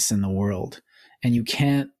place in the world, and you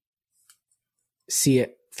can't see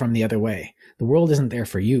it from the other way. The world isn't there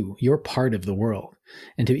for you. You're part of the world.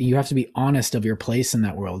 And you have to be honest of your place in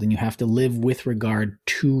that world, and you have to live with regard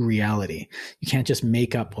to reality. You can't just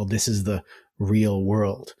make up, well, this is the real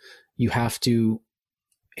world. You have to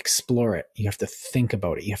explore it. You have to think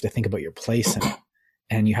about it. You have to think about your place in it,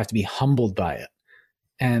 and you have to be humbled by it.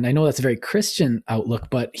 And I know that's a very Christian outlook,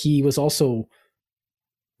 but he was also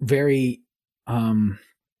very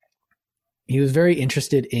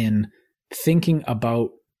interested in thinking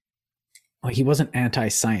about, like, he wasn't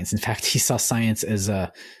anti-science. In fact, he saw science as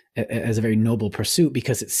a very noble pursuit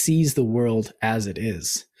because it sees the world as it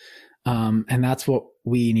is. And that's what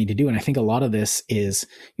we need to do. And I think a lot of this is,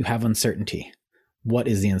 you have uncertainty. What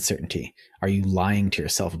is the uncertainty? Are you lying to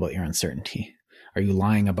yourself about your uncertainty? Are you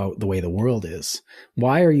lying about the way the world is?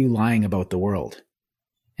 Why are you lying about the world?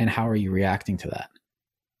 And how are you reacting to that?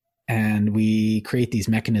 And we create these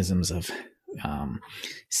mechanisms of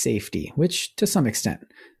safety, which to some extent,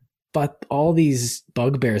 but all these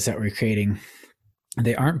bugbears that we're creating,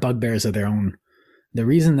 they aren't bugbears of their own. The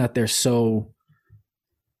reason that they're so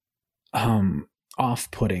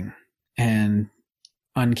off-putting and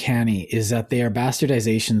uncanny is that they are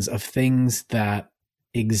bastardizations of things that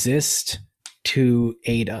exist to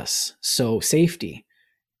aid us. So safety.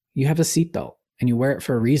 you have a seatbelt and you wear it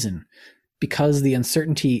for a reason, because the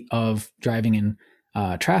uncertainty of driving in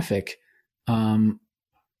traffic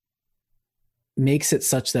makes it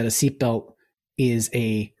such that a seatbelt is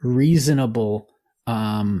a reasonable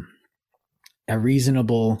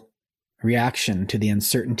reaction to the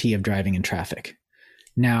uncertainty of driving in traffic.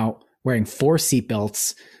 Now, wearing 4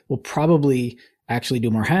 seatbelts will probably actually do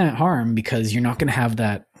more harm, because you're not going to have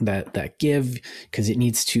that give, because it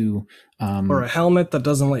needs to or a helmet that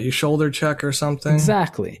doesn't let you shoulder check or something.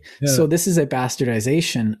 Exactly. Yeah. So this is a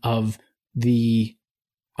bastardization of the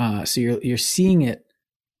so you're seeing it.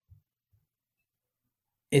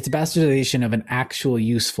 It's a bastardization of an actual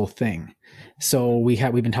useful thing. So we've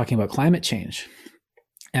been talking about climate change,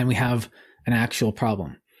 and we have an actual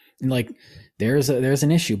problem. And like there's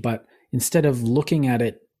an issue, but instead of looking at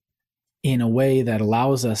it in a way that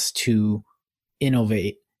allows us to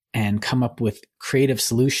innovate and come up with creative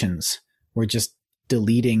solutions, we're just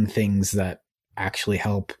deleting things that actually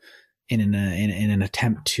help in an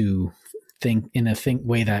attempt to think in a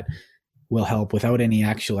way that will help, without any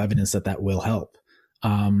actual evidence that will help.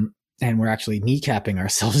 And we're actually kneecapping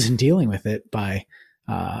ourselves in dealing with it by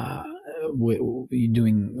doing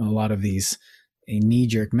a lot of these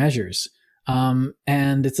knee-jerk measures.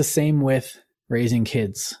 And it's the same with raising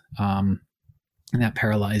kids in that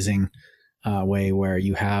paralyzing way, where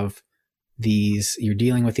you're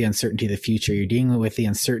dealing with the uncertainty of the future. You're dealing with the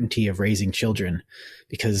uncertainty of raising children,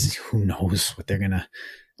 because who knows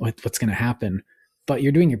what's going to happen, but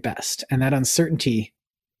you're doing your best. And that uncertainty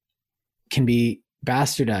can be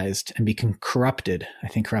bastardized and be corrupted. I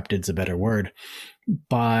think corrupted is a better word,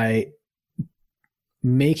 by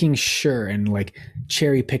making sure and like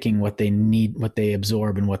cherry picking what they need, what they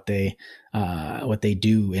absorb, and what they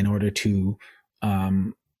do in order to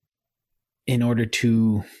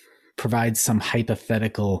provide some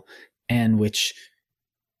hypothetical end,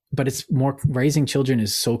 but it's more, raising children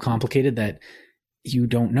is so complicated that you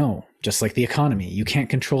don't know. Just like the economy, you can't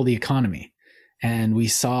control the economy. And we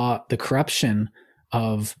saw the corruption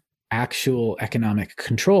of actual economic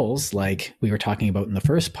controls, like we were talking about in the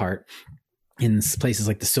first part, in places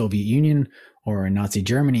like the Soviet Union or in Nazi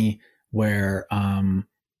Germany, where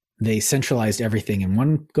they centralized everything in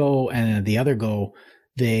one go, and the other go,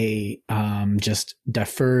 they just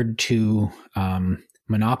deferred to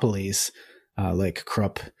monopolies like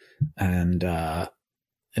Krupp and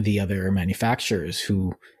the other manufacturers,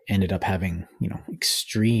 who ended up having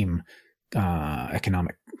extreme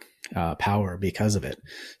economic power because of it.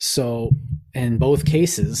 So in both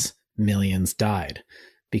cases, millions died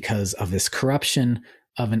because of this corruption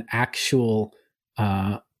of an actual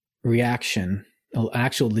reaction, an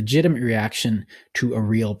actual legitimate reaction to a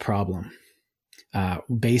real problem,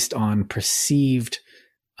 based on perceived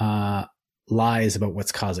lies about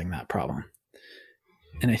what's causing that problem.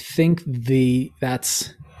 And I think I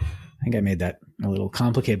think I made that a little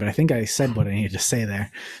complicated, but I think I said what I needed to say there,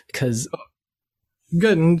 because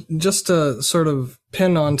good. And just to sort of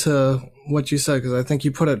pin onto what you said, because I think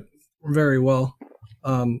you put it very well.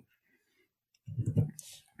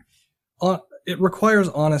 It requires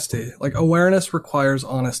honesty. Like, awareness requires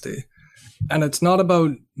honesty. And it's not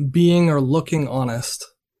about being or looking honest.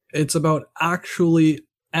 It's about actually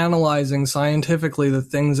analyzing scientifically the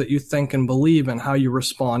things that you think and believe, and how you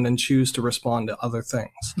respond and choose to respond to other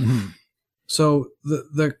things. Mm-hmm. So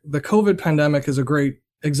the COVID pandemic is a great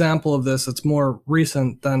example of this. It's more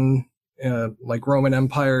recent than like Roman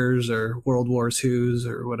empires or World War II's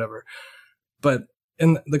or whatever. But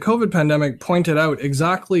in the COVID pandemic pointed out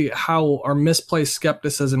exactly how our misplaced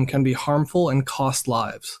skepticism can be harmful and cost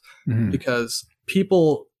lives. Mm-hmm. Because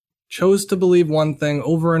people chose to believe one thing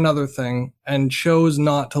over another thing and chose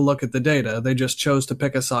not to look at the data. They just chose to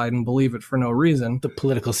pick a side and believe it for no reason. The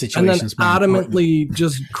political situation, and then adamantly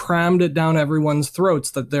just crammed it down everyone's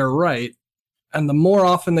throats that they're right. And the more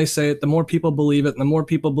often they say it, the more people believe it. And the more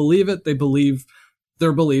people believe it, they believe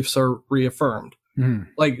their beliefs are reaffirmed. Mm.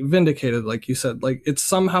 Like vindicated, like you said. Like, it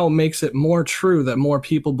somehow makes it more true that more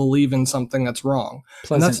people believe in something that's wrong.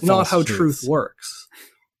 And that's not how truth works.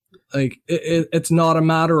 Like, it's not a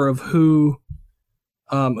matter of who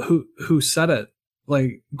said it.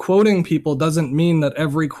 Like, quoting people doesn't mean that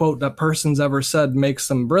every quote that person's ever said makes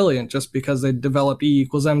them brilliant. Just because they developed E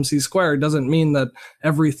equals MC squared doesn't mean that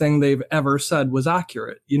everything they've ever said was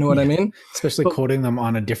accurate. You know what I mean? Especially quoting them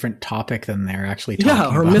on a different topic than they're actually talking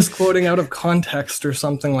about. Yeah, or misquoting out of context or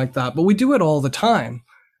something like that. But we do it all the time.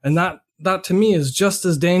 And that to me is just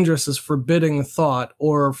as dangerous as forbidding thought,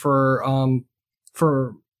 or for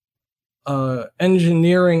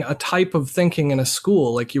engineering a type of thinking in a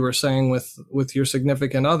school, like you were saying with your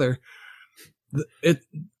significant other.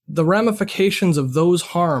 the ramifications of those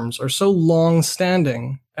harms are so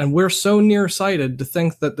long-standing, and we're so nearsighted to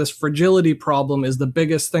think that this fragility problem is the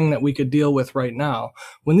biggest thing that we could deal with right now,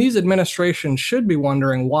 when these administrations should be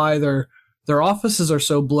wondering why their offices are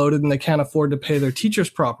so bloated and they can't afford to pay their teachers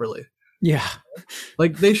properly. Yeah.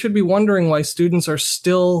 Like, they should be wondering why students are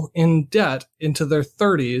still in debt into their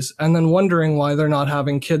 30s, and then wondering why they're not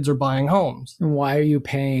having kids or buying homes. And why are you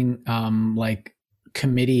paying like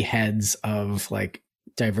committee heads of like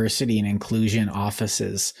diversity and inclusion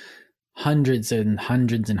offices hundreds and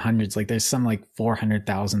hundreds and hundreds, like there's some like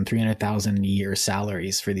 400,000, 300,000 a year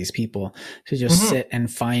salaries for these people to just sit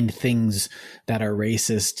and find things that are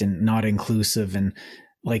racist and not inclusive, and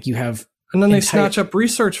like you have. And then they snatch up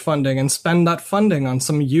research funding and spend that funding on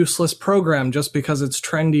some useless program just because it's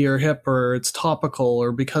trendy or hip or it's topical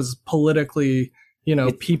or because politically,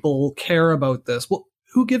 people care about this. Well,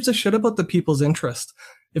 who gives a shit about the people's interest?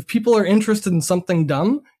 If people are interested in something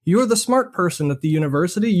dumb, you're the smart person at the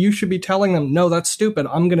university. You should be telling them, no, that's stupid.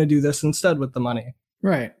 I'm going to do this instead with the money.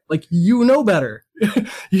 Right. Like, you know better.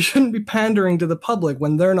 You shouldn't be pandering to the public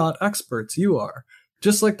when they're not experts. You are.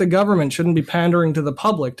 Just like the government shouldn't be pandering to the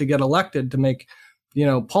public to get elected to make,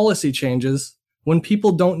 policy changes when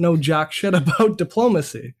people don't know jack shit about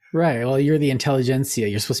diplomacy. Right. Well, you're the intelligentsia.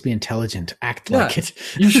 You're supposed to be intelligent. Act like it.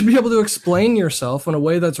 You should be able to explain yourself in a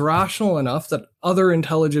way that's rational enough that other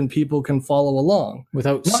intelligent people can follow along.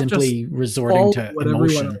 Without simply resorting to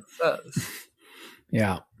emotion.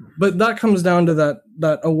 Yeah. But that comes down to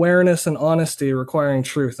that awareness and honesty requiring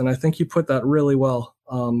truth. And I think you put that really well.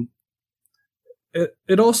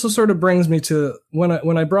 It also sort of brings me to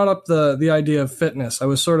when I brought up the idea of fitness, I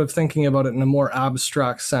was sort of thinking about it in a more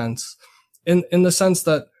abstract sense, in the sense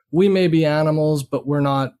that we may be animals, but we're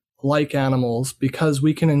not like animals because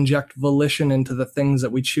we can inject volition into the things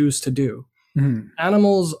that we choose to do. Mm-hmm.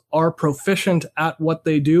 Animals are proficient at what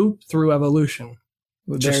they do through evolution.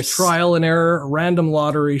 Just trial and error, random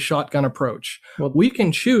lottery, shotgun approach. Well, we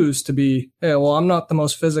can choose to be, I'm not the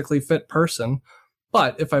most physically fit person,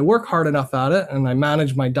 but if I work hard enough at it and I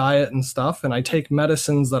manage my diet and stuff and I take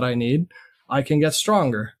medicines that I need, I can get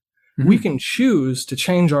stronger. Mm-hmm. We can choose to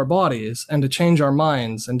change our bodies and to change our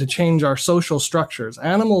minds and to change our social structures.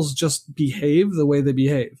 Animals just behave the way they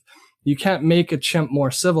behave. You can't make a chimp more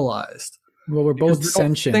civilized. Well, we're both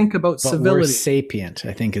sentient. Think about civility. We're sapient,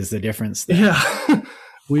 I think, is the difference there. Yeah,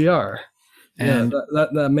 we are. And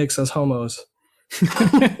that makes us homos.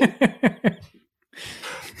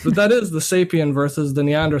 But that is the sapien versus the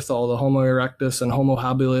Neanderthal, the Homo erectus and Homo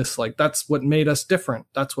habilis. Like, that's what made us different.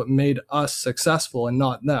 That's what made us successful and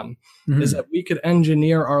not them, is that we could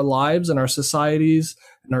engineer our lives and our societies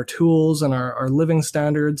and our tools and our living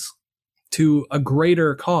standards to a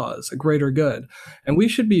greater cause, a greater good. And we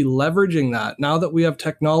should be leveraging that now that we have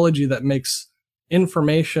technology that makes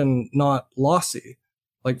information not lossy.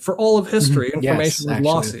 Like, for all of history, information is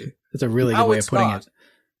lossy. That's a really good way of putting it.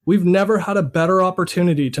 We've never had a better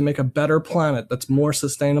opportunity to make a better planet that's more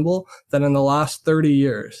sustainable than in the last 30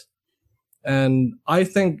 years. And I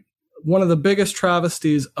think one of the biggest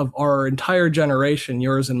travesties of our entire generation,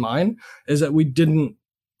 yours and mine, is that we didn't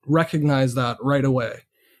recognize that right away.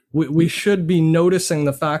 We should be noticing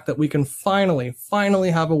the fact that we can finally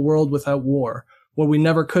have a world without war, where we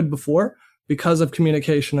never could before because of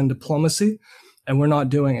communication and diplomacy, and we're not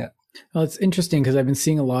doing it. Well, it's interesting because I've been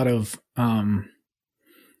seeing a lot of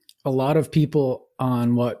people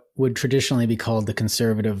on what would traditionally be called the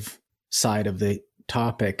conservative side of the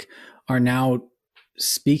topic are now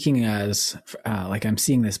speaking as, like I'm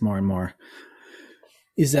seeing this more and more,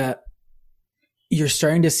 is that you're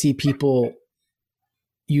starting to see people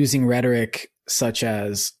using rhetoric such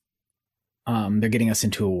as they're getting us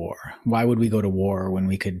into a war. Why would we go to war when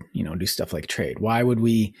we could, do stuff like trade? Why would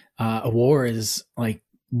we, war is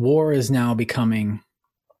now becoming,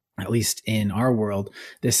 at least in our world,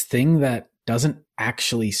 this thing that doesn't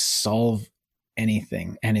actually solve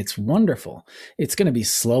anything. And it's wonderful. It's going to be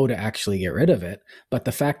slow to actually get rid of it. But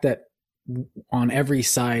the fact that on every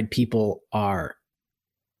side, people are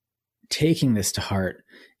taking this to heart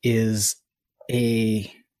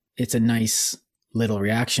it's a nice little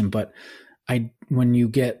reaction. But when you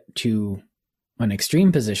get to an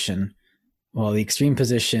extreme position, well, the extreme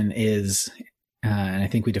position is, and I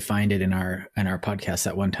think we defined it in our podcast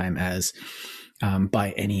at one time as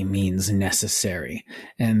by any means necessary,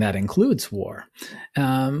 and that includes war.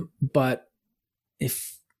 But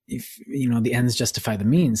if the ends justify the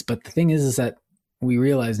means, but the thing is that we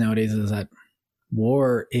realize nowadays is that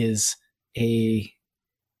war is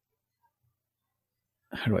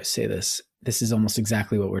how do I say this? This is almost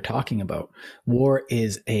exactly what we're talking about. War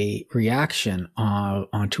is a reaction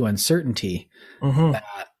onto uncertainty that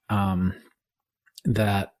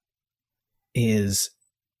that is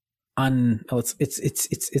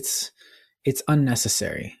it's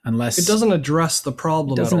unnecessary unless it doesn't address the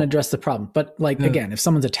problem. It doesn't address the problem. But again, if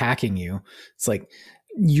someone's attacking you, it's like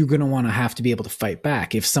you're going to want to have to be able to fight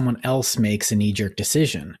back. If someone else makes a knee-jerk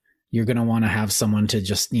decision, you're going to want to have someone to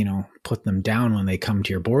just, put them down when they come to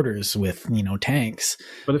your borders with, tanks.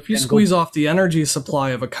 But if you squeeze off the energy supply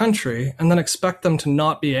of a country and then expect them to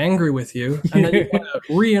not be angry with you, and then you want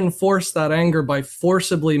to reinforce that anger by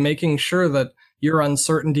forcibly making sure that your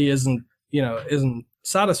uncertainty isn't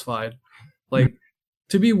satisfied,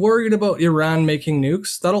 to be worried about Iran making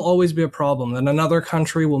nukes, that'll always be a problem. Then another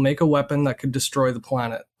country will make a weapon that could destroy the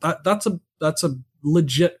planet. That's a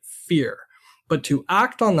legit fear. But to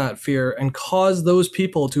act on that fear and cause those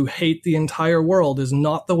people to hate the entire world is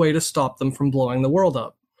not the way to stop them from blowing the world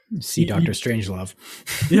up. See Dr. Strangelove.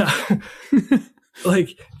 Yeah.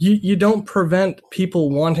 You don't prevent people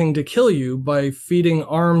wanting to kill you by feeding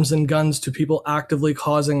arms and guns to people actively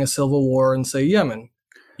causing a civil war in, say, Yemen.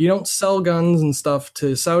 You don't sell guns and stuff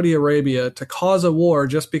to Saudi Arabia to cause a war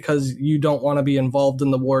just because you don't want to be involved in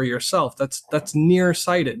the war yourself. That's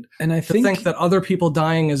nearsighted. And I think that other people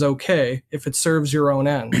dying is okay if it serves your own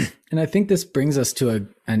ends. And I think this brings us to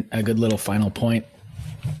a good little final point,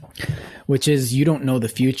 which is you don't know the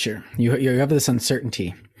future. You have this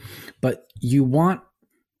uncertainty, but you want,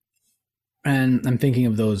 and I'm thinking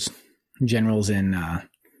of those generals in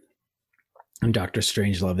Dr.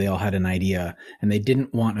 Strangelove. They all had an idea, and they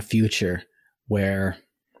didn't want a future where,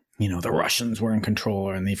 the Russians were in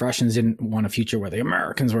control, and the Russians didn't want a future where the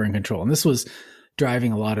Americans were in control. And this was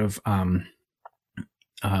driving a lot of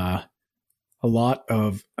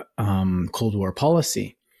Cold War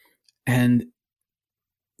policy. And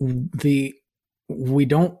we're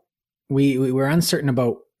uncertain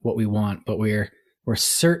about what we want, but we're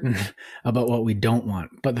certain about what we don't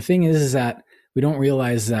want. But the thing is that we don't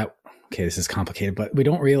realize that, okay, this is complicated, but we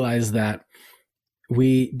don't realize that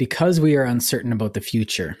because we are uncertain about the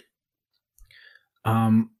future,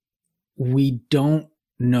 we don't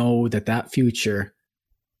know that future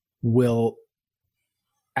will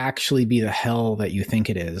actually be the hell that you think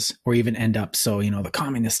it is, or even end up the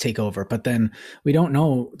communists take over. But then we don't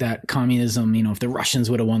know that communism, if the Russians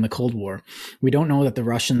would have won the Cold War, we don't know that the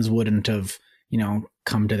Russians wouldn't have,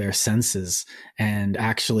 come to their senses and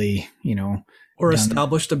actually, or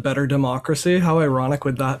established a better democracy. How ironic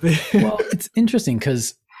would that be? Well, it's interesting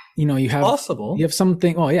because, you have possible. You have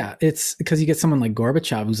something. Oh yeah, it's because you get someone like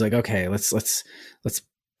Gorbachev who's like, okay, let's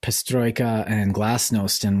Perestroika and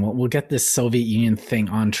Glasnost, and we'll get this Soviet Union thing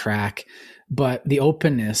on track. But the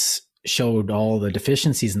openness showed all the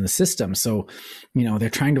deficiencies in the system, so they're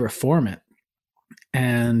trying to reform it,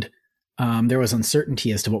 and there was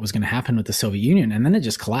uncertainty as to what was going to happen with the Soviet Union, and then it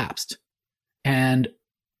just collapsed. And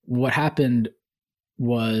what happened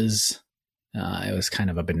was it was kind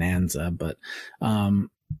of a bonanza, but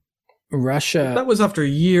Russia... That was after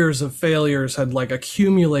years of failures had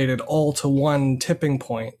accumulated all to one tipping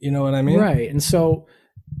point. You know what I mean? Right. And so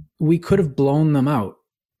we could have blown them out,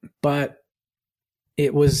 but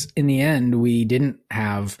it was, in the end, we didn't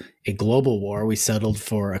have a global war. We settled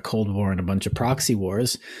for a Cold War and a bunch of proxy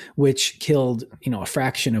wars, which killed, a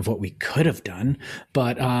fraction of what we could have done.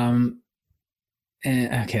 But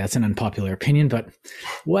okay, that's an unpopular opinion, but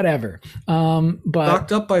whatever. But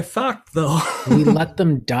backed up by fact, though. we let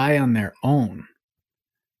them die on their own,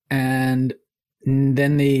 and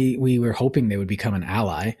then we were hoping they would become an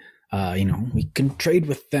ally. We can trade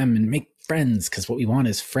with them and make friends because what we want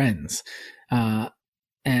is friends.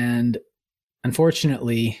 And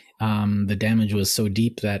unfortunately, the damage was so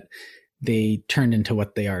deep that they turned into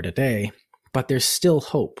what they are today. But there's still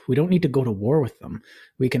hope. We don't need to go to war with them.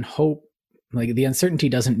 We can hope. The uncertainty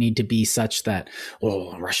doesn't need to be such that,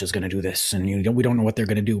 Russia's going to do this and we don't know what they're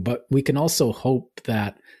going to do. But we can also hope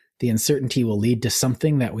that the uncertainty will lead to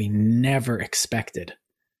something that we never expected.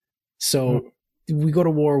 So we go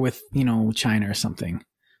to war with, China or something,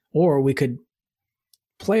 or we could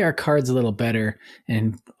play our cards a little better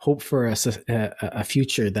and hope for a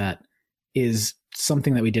future that is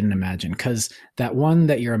something that we didn't imagine. Because that one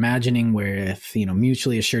that you're imagining with,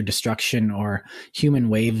 mutually assured destruction or human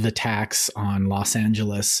wave attacks on Los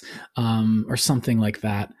Angeles, or something like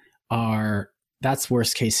that, that's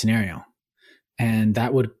worst case scenario. And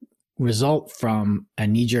that would result from a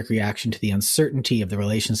knee-jerk reaction to the uncertainty of the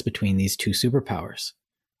relations between these two superpowers.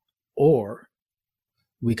 Or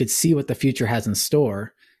we could see what the future has in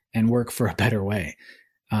store and work for a better way,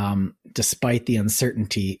 despite the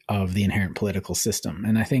uncertainty of the inherent political system.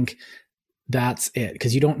 And I think that's it,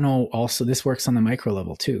 because you don't know. Also, this works on the micro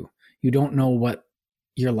level too. You don't know what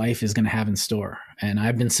your life is going to have in store. And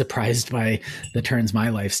I've been surprised by the turns my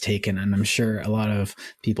life's taken. And I'm sure a lot of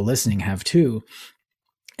people listening have too.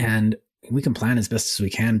 And we can plan as best as we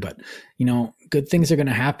can, but good things are going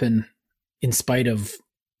to happen in spite of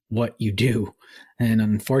what you do. And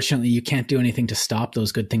unfortunately, you can't do anything to stop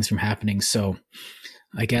those good things from happening. So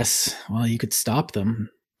I guess, you could stop them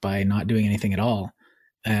by not doing anything at all,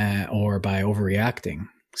 or by overreacting.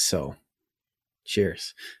 So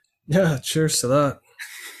cheers. Yeah, cheers to that.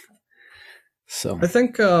 So I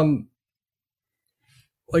think,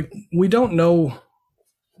 we don't know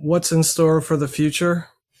what's in store for the future,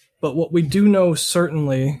 but what we do know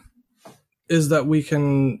certainly is that we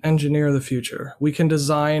can engineer the future. We can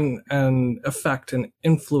design and affect and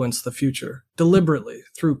influence the future deliberately.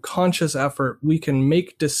 Through conscious effort, we can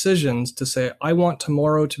make decisions to say, I want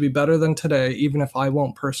tomorrow to be better than today, even if I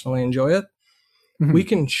won't personally enjoy it. Mm-hmm. We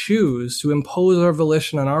can choose to impose our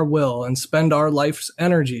volition and our will and spend our life's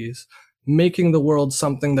energies making the world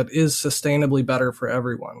something that is sustainably better for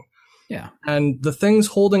everyone. Yeah. And the things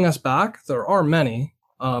holding us back, there are many.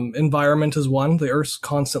 Environment is one. The Earth's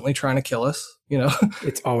constantly trying to kill us,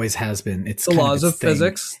 It always has been. It's the laws of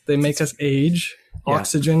physics. They make us age. Yeah.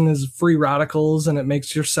 Oxygen is free radicals and it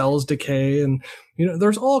makes your cells decay. And,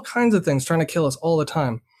 there's all kinds of things trying to kill us all the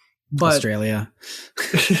time. But Australia.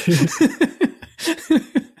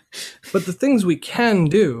 But the things we can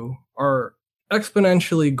do are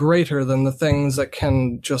exponentially greater than the things that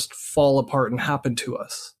can just fall apart and happen to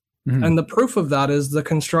us. Mm-hmm. And the proof of that is the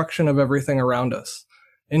construction of everything around us.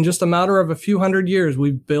 In just a matter of a few hundred years,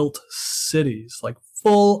 we've built cities, like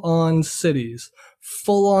full-on cities,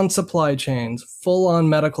 full-on supply chains, full-on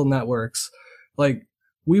medical networks. Like,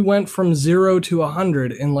 we went from 0 to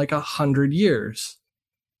 100 in 100 years.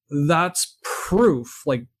 That's proof,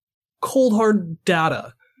 cold hard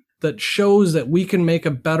data that shows that we can make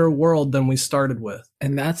a better world than we started with.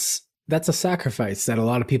 And that's a sacrifice that a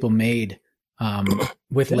lot of people made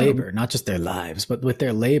with labor, not just their lives, but with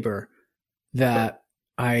their labor, that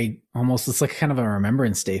it's like kind of a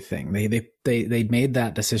Remembrance Day thing. They made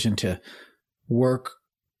that decision to work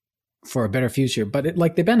for a better future, but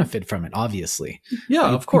they benefit from it, obviously.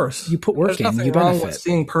 Yeah, of course. You put work in, you benefit. Wrong with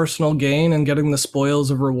seeing personal gain and getting the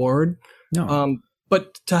spoils of reward. No.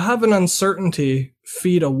 But to have an uncertainty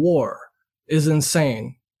feed a war is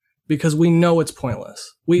insane because we know it's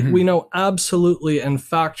pointless. We know absolutely and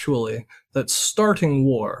factually that starting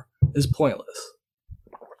war is pointless.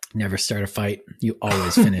 Never start a fight. You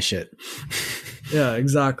always finish it. Yeah,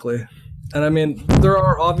 exactly. And I mean, there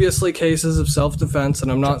are obviously cases of self-defense, and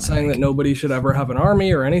I'm not saying that nobody should ever have an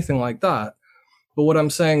army or anything like that. But what I'm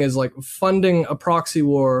saying is funding a proxy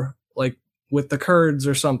war, with the Kurds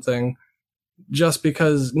or something,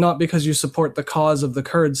 not because you support the cause of the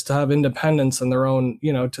Kurds to have independence and their own,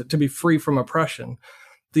 to be free from oppression.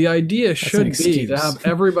 The idea should be to have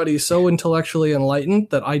everybody so intellectually enlightened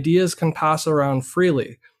that ideas can pass around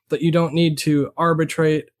freely, that you don't need to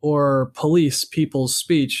arbitrate or police people's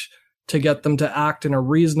speech to get them to act in a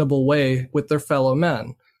reasonable way with their fellow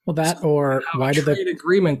men. Well, why did the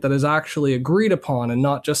agreement that is actually agreed upon and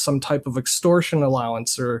not just some type of extortion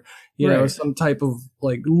allowance or some type of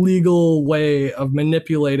legal way of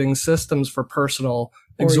manipulating systems for personal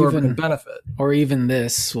exorbitant benefit. Or even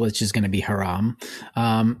this, which is going to be haram,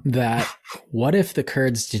 that what if the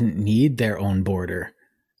Kurds didn't need their own border?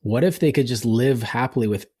 What if they could just live happily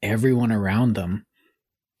with everyone around them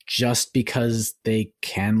just because they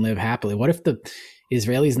can live happily? What if the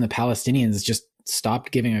Israelis and the Palestinians just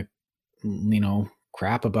stopped giving a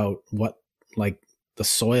crap about what the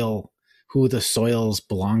soil, who the soils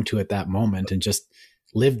belong to at that moment, and just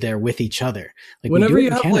lived there with each other? Whenever you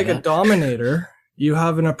have a dominator, you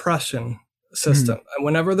have an oppression system. Mm-hmm. And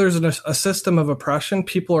whenever there's a system of oppression,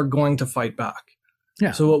 people are going to fight back.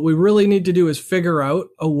 Yeah. So what we really need to do is figure out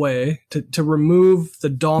a way to remove the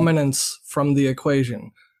dominance from the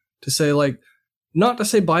equation. To say not to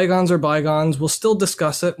say bygones are bygones. We'll still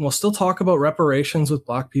discuss it and we'll still talk about reparations with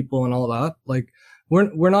Black people and all that.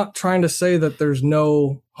 We're not trying to say that there's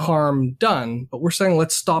no harm done, but we're saying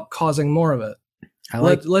let's stop causing more of it.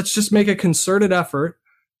 Let's just make a concerted effort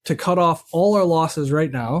to cut off all our losses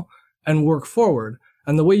right now and work forward.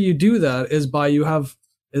 And the way you do that is by you have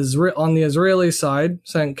on the Israeli side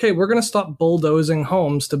saying, okay, we're going to stop bulldozing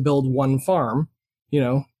homes to build one farm,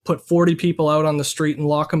 put 40 people out on the street and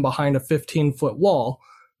lock them behind a 15-foot wall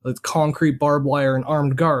with concrete barbed wire and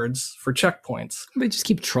armed guards for checkpoints. They just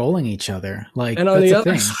keep trolling each other. And on the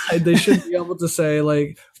other side, they should be able to say,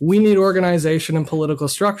 we need organization and political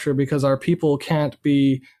structure because our people can't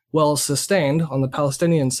be well sustained on the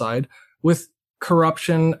Palestinian side with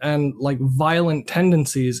corruption and violent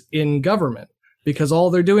tendencies in government. because all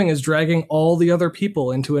they're doing is dragging all the other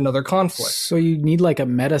people into another conflict. So you need like a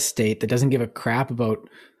meta state that doesn't give a crap about,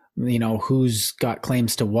 who's got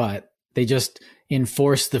claims to what. They just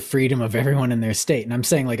enforce the freedom of everyone in their state. And I'm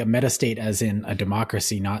saying like a meta state as in a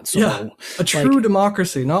democracy, not so. Yeah, a true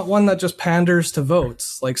democracy, not one that just panders to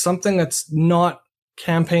votes. Like something that's not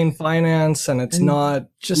campaign finance and it's not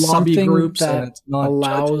just lobby something groups that and it's not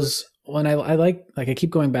allows. judges. When I keep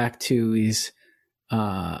going back to these.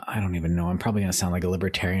 I don't even know. I'm probably going to sound like a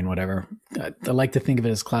libertarian, whatever. I like to think of it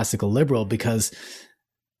as classical liberal because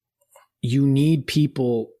you need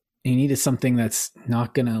people. You need something that's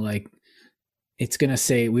not going to it's going to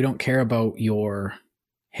say, we don't care about your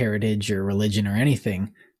heritage or religion or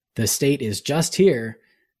anything. The state is just here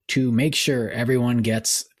to make sure everyone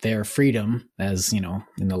gets their freedom, as, in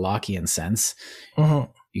the Lockean sense. Uh-huh.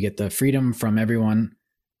 You get the freedom from everyone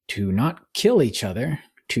to not kill each other,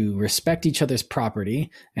 to respect each other's property,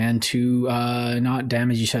 and to not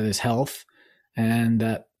damage each other's health. And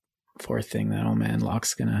that fourth thing, that old man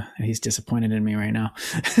Locke's he's disappointed in me right now.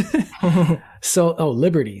 So,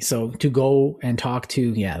 liberty. So to go and talk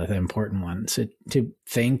to, the important one. So to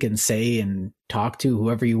think and say and talk to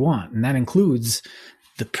whoever you want. And that includes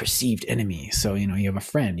the perceived enemy. So, you have a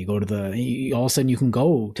friend, you go to all of a sudden you can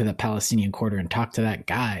go to the Palestinian quarter and talk to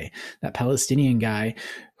that Palestinian guy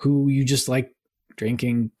who you just like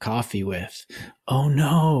drinking coffee with. Oh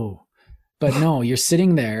no. But no, you're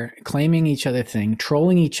sitting there claiming each other thing,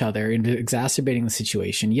 trolling each other and exacerbating the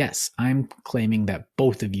situation. Yes, I'm claiming that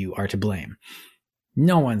both of you are to blame.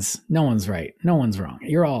 No one's right. No one's wrong.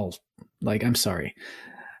 You're all I'm sorry.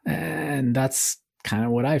 And that's kind of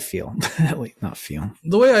what I feel. Not feel.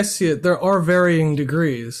 The way I see it, there are varying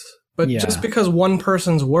degrees. But just because one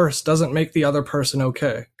person's worse doesn't make the other person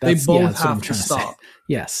okay. They both have to stop.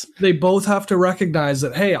 Yes. They both have to recognize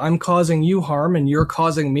that, hey, I'm causing you harm and you're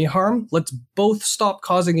causing me harm. Let's both stop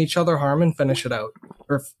causing each other harm and finish it out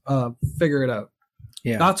or figure it out.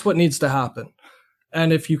 Yeah. That's what needs to happen.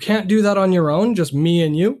 And if you can't do that on your own, just me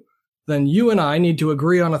and you, then you and I need to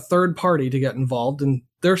agree on a third party to get involved. And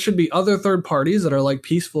there should be other third parties that are like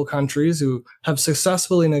peaceful countries who have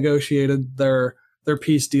successfully negotiated their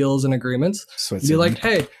peace deals and agreements. Be like,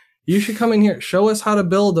 hey, you should come in here. Show us how to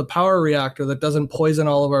build a power reactor that doesn't poison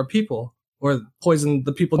all of our people or poison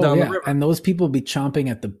the people down the river. And those people be chomping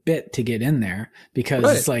at the bit to get in there because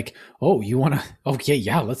it's like, oh, you want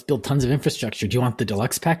to, let's build tons of infrastructure. Do you want the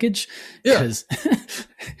deluxe package? Yeah.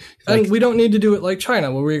 And we don't need to do it like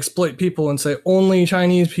China where we exploit people and say only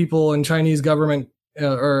Chinese people and Chinese government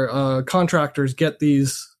or contractors get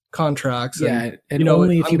these contracts. And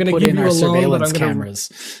only if you put in our surveillance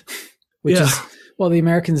cameras, which is, the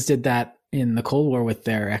Americans did that in the Cold War with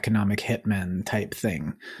their economic hitmen type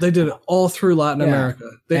thing. They did it all through Latin America.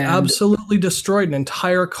 They absolutely destroyed an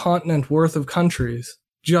entire continent worth of countries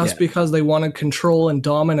just because they wanted control and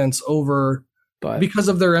dominance over, because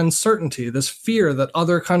of their uncertainty, this fear that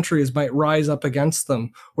other countries might rise up against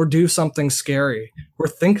them or do something scary or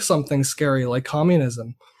think something scary like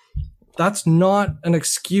communism. That's not an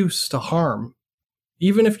excuse to harm.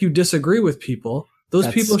 Even if you disagree with people, those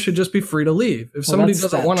people should just be free to leave. If somebody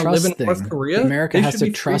doesn't want to live in North Korea, America has to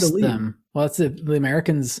trust them. Well, the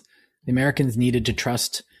Americans needed to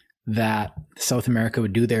trust that South America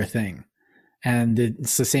would do their thing. And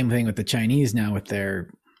it's the same thing with the Chinese now with their,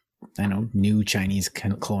 new Chinese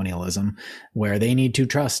colonialism, where they need to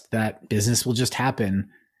trust that business will just happen.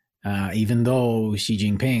 Even though Xi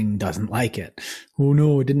Jinping doesn't like it. Oh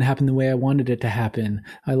no, it didn't happen the way I wanted it to happen.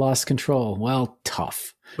 I lost control. Well,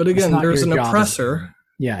 tough. But again, there's an oppressor.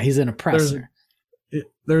 He's an oppressor.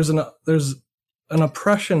 There's an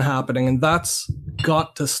oppression happening, and that's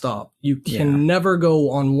got to stop. You can never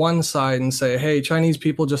go on one side and say, hey, Chinese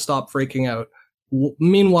people just stop freaking out.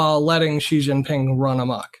 Meanwhile, letting Xi Jinping run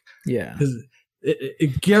amok. Yeah.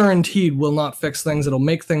 It guaranteed will not fix things. It'll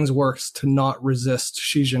make things worse to not resist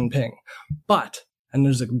Xi Jinping. But, and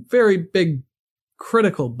there's a very big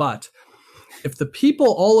critical but, if the people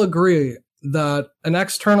all agree that an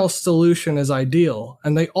external solution is ideal,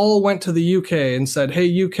 and they all went to the UK and said,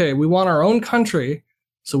 hey, UK, we want our own country,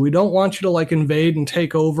 so we don't want you to invade and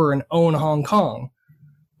take over and own Hong Kong.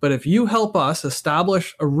 But if you help us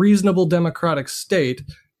establish a reasonable democratic state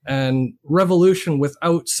and revolution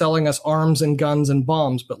without selling us arms and guns and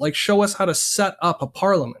bombs, but show us how to set up a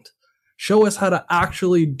parliament. Show us how to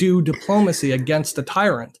actually do diplomacy against a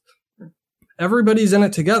tyrant. Everybody's in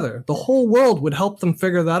it together. The whole world would help them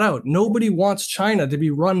figure that out. Nobody wants China to be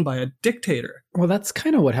run by a dictator. Well, that's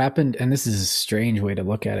kind of what happened, and this is a strange way to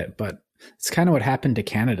look at it, but it's kind of what happened to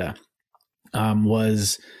Canada.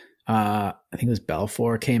 I think it was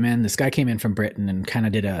Balfour came in. This guy came in from Britain and kind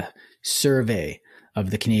of did a survey of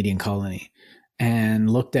the Canadian colony and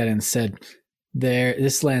looked at it and said,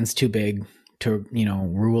 this land's too big to,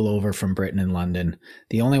 rule over from Britain and London.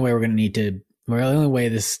 The only way the only way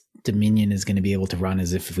this Dominion is going to be able to run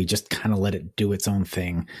is if we just kind of let it do its own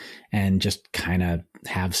thing and just kind of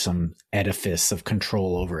have some edifice of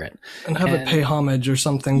control over it. And have it pay homage or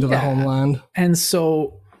something to the homeland. And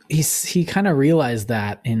so he kind of realized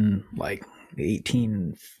that in like the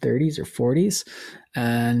 1830s or 40s.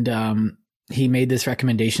 And he made this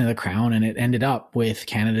recommendation to the Crown, and it ended up with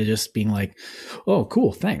Canada just being like, oh,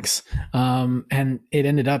 cool, thanks. And it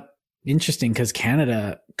ended up interesting because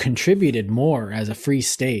Canada contributed more as a free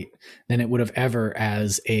state than it would have ever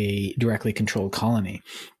as a directly controlled colony.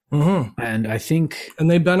 Mm-hmm. And I think... And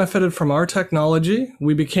they benefited from our technology.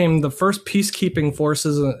 We became the first peacekeeping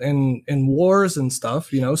forces in wars and stuff,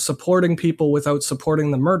 supporting people without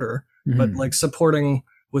supporting the murder, but like supporting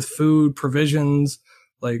with food, provisions.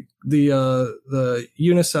 Like the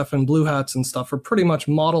UNICEF and Blue Hats and stuff are pretty much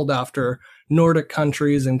modeled after Nordic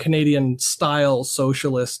countries and Canadian style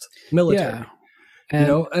socialist military.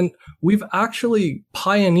 Yeah. And we've actually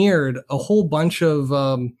pioneered a whole bunch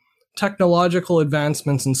of technological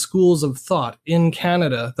advancements and schools of thought in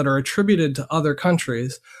Canada that are attributed to other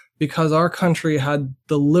countries because our country had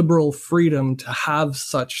the liberal freedom to have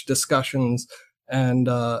such discussions and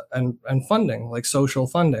funding, like social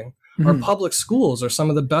funding. Mm-hmm. Our public schools are some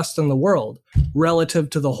of the best in the world relative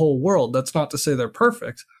to the whole world. That's not to say they're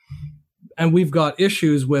perfect. And we've got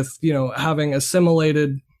issues with, having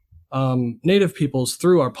assimilated Native peoples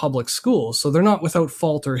through our public schools. So they're not without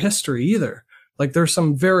fault or history either. Like there's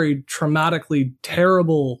some very traumatically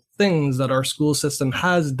terrible things that our school system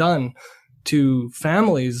has done to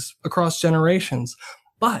families across generations.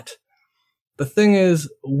 But the thing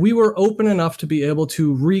is, we were open enough to be able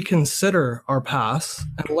to reconsider our past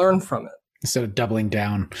and learn from it. Instead of doubling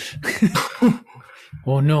down.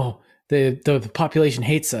 Oh no, the population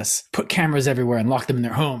hates us. Put cameras everywhere and lock them in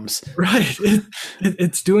their homes. Right.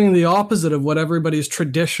 It's doing the opposite of what everybody's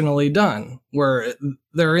traditionally done, where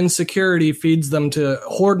their insecurity feeds them to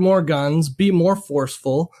hoard more guns, be more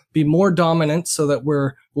forceful, be more dominant so that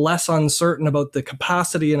we're less uncertain about the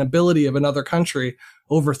capacity and ability of another country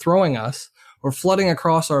overthrowing us or flooding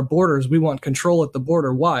across our borders. We want control at the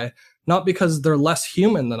border. Why? Not because they're less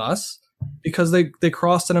human than us, because they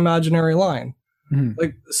crossed an imaginary line.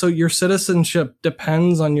 Like, so your citizenship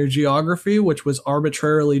depends on your geography, which was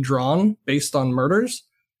arbitrarily drawn based on murders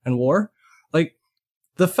and war. Like,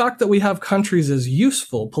 the fact that we have countries is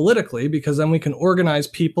useful politically because then we can organize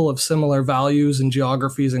people of similar values and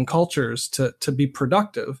geographies and cultures to be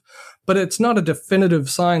productive. But it's not a definitive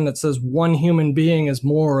sign that says one human being is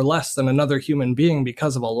more or less than another human being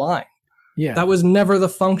because of a line. Yeah. That was never the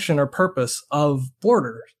function or purpose of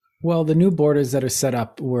borders. Well, the new borders that are set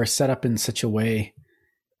up were set up in such a way,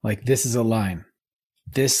 like this is a line.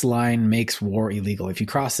 This line makes war illegal. If you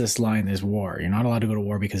cross this line, there's war. You're not allowed to go to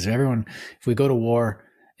war because if we go to war,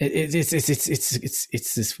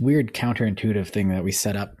 it's this weird counterintuitive thing that we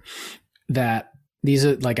set up that these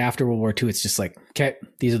are like after World War II, it's just like, okay,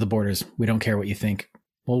 these are the borders. We don't care what you think.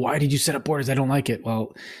 Well, why did you set up borders? I don't like it.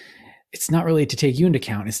 Well, it's not really to take you into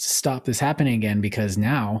account. It's to stop this happening again because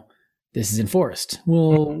now this is enforced.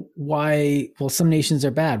 Well, why? Well, some nations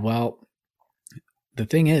are bad. Well, the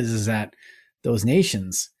thing is that those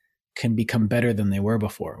nations can become better than they were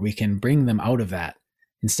before. We can bring them out of that.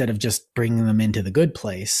 Instead of just bringing them into the good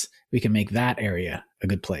place, we can make that area a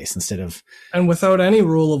good place instead of... And without any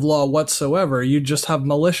rule of law whatsoever, you'd just have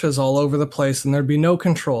militias all over the place and there'd be no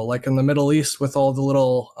control, like in the Middle East with all the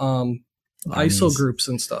little ISIL groups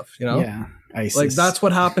and stuff, Yeah. ISIS. Like that's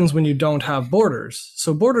what happens when you don't have borders.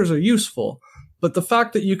 So borders are useful, but the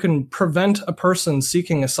fact that you can prevent a person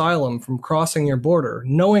seeking asylum from crossing your border,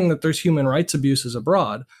 knowing that there's human rights abuses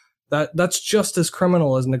abroad, that's just as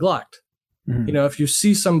criminal as neglect. Mm-hmm. If you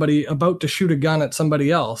see somebody about to shoot a gun at somebody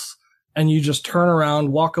else and you just turn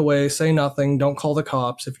around, walk away, say nothing, don't call the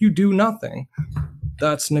cops. If you do nothing,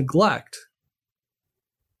 that's neglect.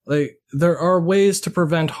 Like, there are ways to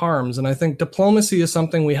prevent harms, and I think diplomacy is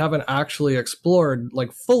something we haven't actually explored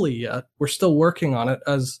like fully yet. We're still working on it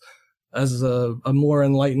as a more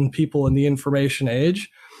enlightened people in the information age.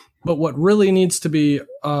 But what really needs to be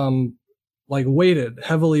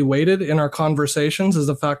heavily weighted in our conversations is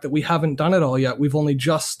the fact that we haven't done it all yet. We've only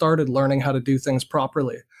just started learning how to do things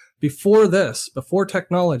properly. Before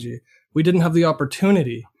technology, we didn't have the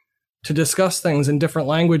opportunity to discuss things in different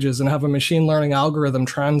languages and have a machine learning algorithm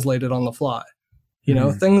translated on the fly.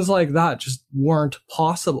 Things like that just weren't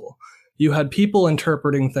possible. You had people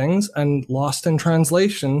interpreting things, and lost in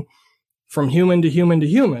translation from human to human to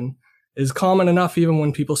human is common enough even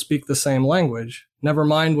when people speak the same language. Never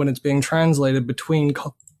mind when it's being translated between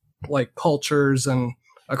cultures and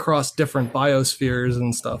across different biospheres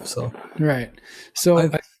and stuff. So right. So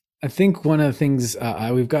I think one of the things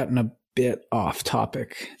we've gotten a bit off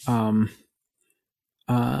topic. We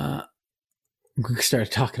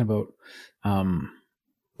started talking about.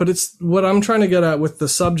 But it's what I'm trying to get at with the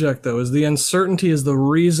subject, though, is the uncertainty is the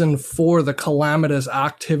reason for the calamitous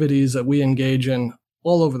activities that we engage in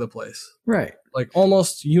all over the place. Right. Like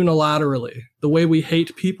almost unilaterally. The way we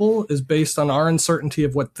hate people is based on our uncertainty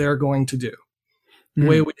of what they're going to do. The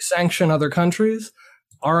way we sanction other countries,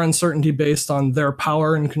 our uncertainty based on their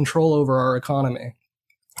power and control over our economy.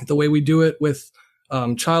 The way we do it with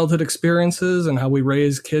childhood experiences and how we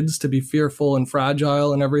raise kids to be fearful and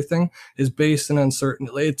fragile and everything is based in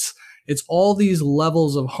uncertainty. It's all these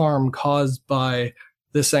levels of harm caused by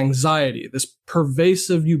this anxiety, this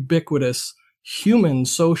pervasive, ubiquitous human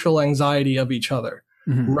social anxiety of each other,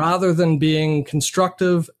 rather than being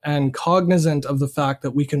constructive and cognizant of the fact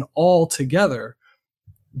that we can all together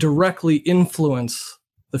directly influence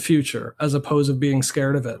the future as opposed to being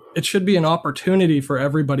scared of it. It should be an opportunity for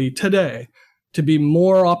everybody today to be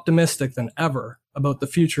more optimistic than ever about the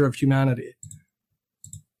future of humanity.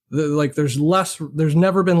 There's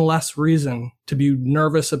never been less reason to be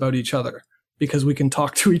nervous about each other because we can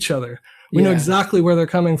talk to each other. We know exactly where they're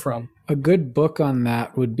coming from. A good book on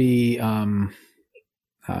that would be, I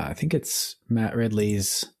think it's Matt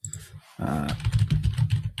Ridley's, there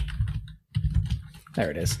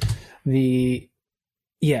it is.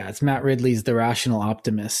 It's Matt Ridley's The Rational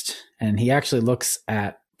Optimist. And he actually looks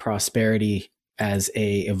at prosperity as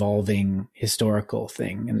a evolving historical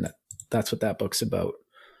thing. And that's what that book's about.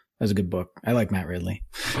 That's a good book. I like Matt Ridley.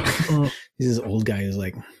 He's this old guy who's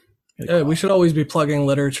like... Yeah, we should always be plugging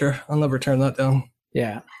literature. I'll never turn that down.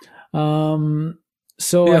 Yeah. I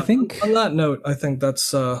think... On that note, I think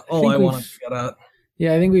that's all I wanted to get at.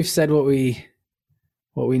 Yeah, I think we've said what we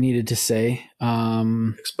needed to say.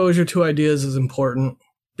 Exposure to ideas is important.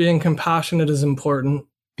 Being compassionate is important.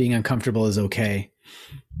 Being uncomfortable is okay.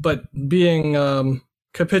 But being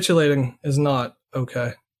capitulating is not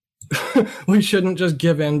okay. We shouldn't just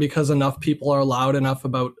give in because enough people are loud enough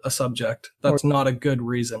about a subject. That's not a good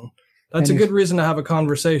reason. That's a good reason to have a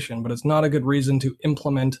conversation, but it's not a good reason to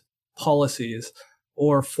implement policies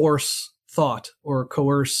or force thought or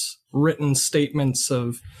coerce written statements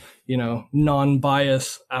of,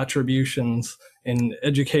 non-bias attributions in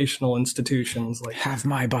educational institutions. Like, have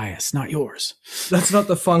my bias, not yours. That's not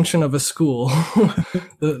the function of a school.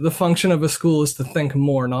 The function of a school is to think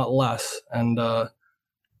more, not less. And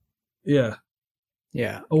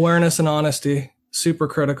awareness and honesty, super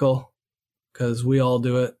critical, because we all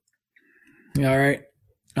do it. All right.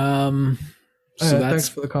 Thanks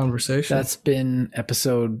for the conversation. That's been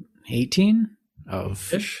episode 18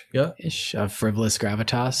 of Ish of Frivolous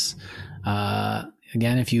Gravitas.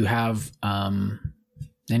 Again, if you have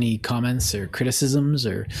any comments or criticisms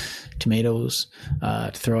or tomatoes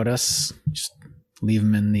to throw at us, just leave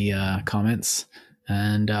them in the comments,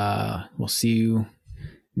 and we'll see you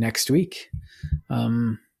next week.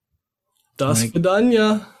 Das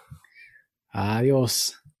Vidanya.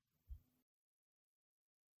 Adios.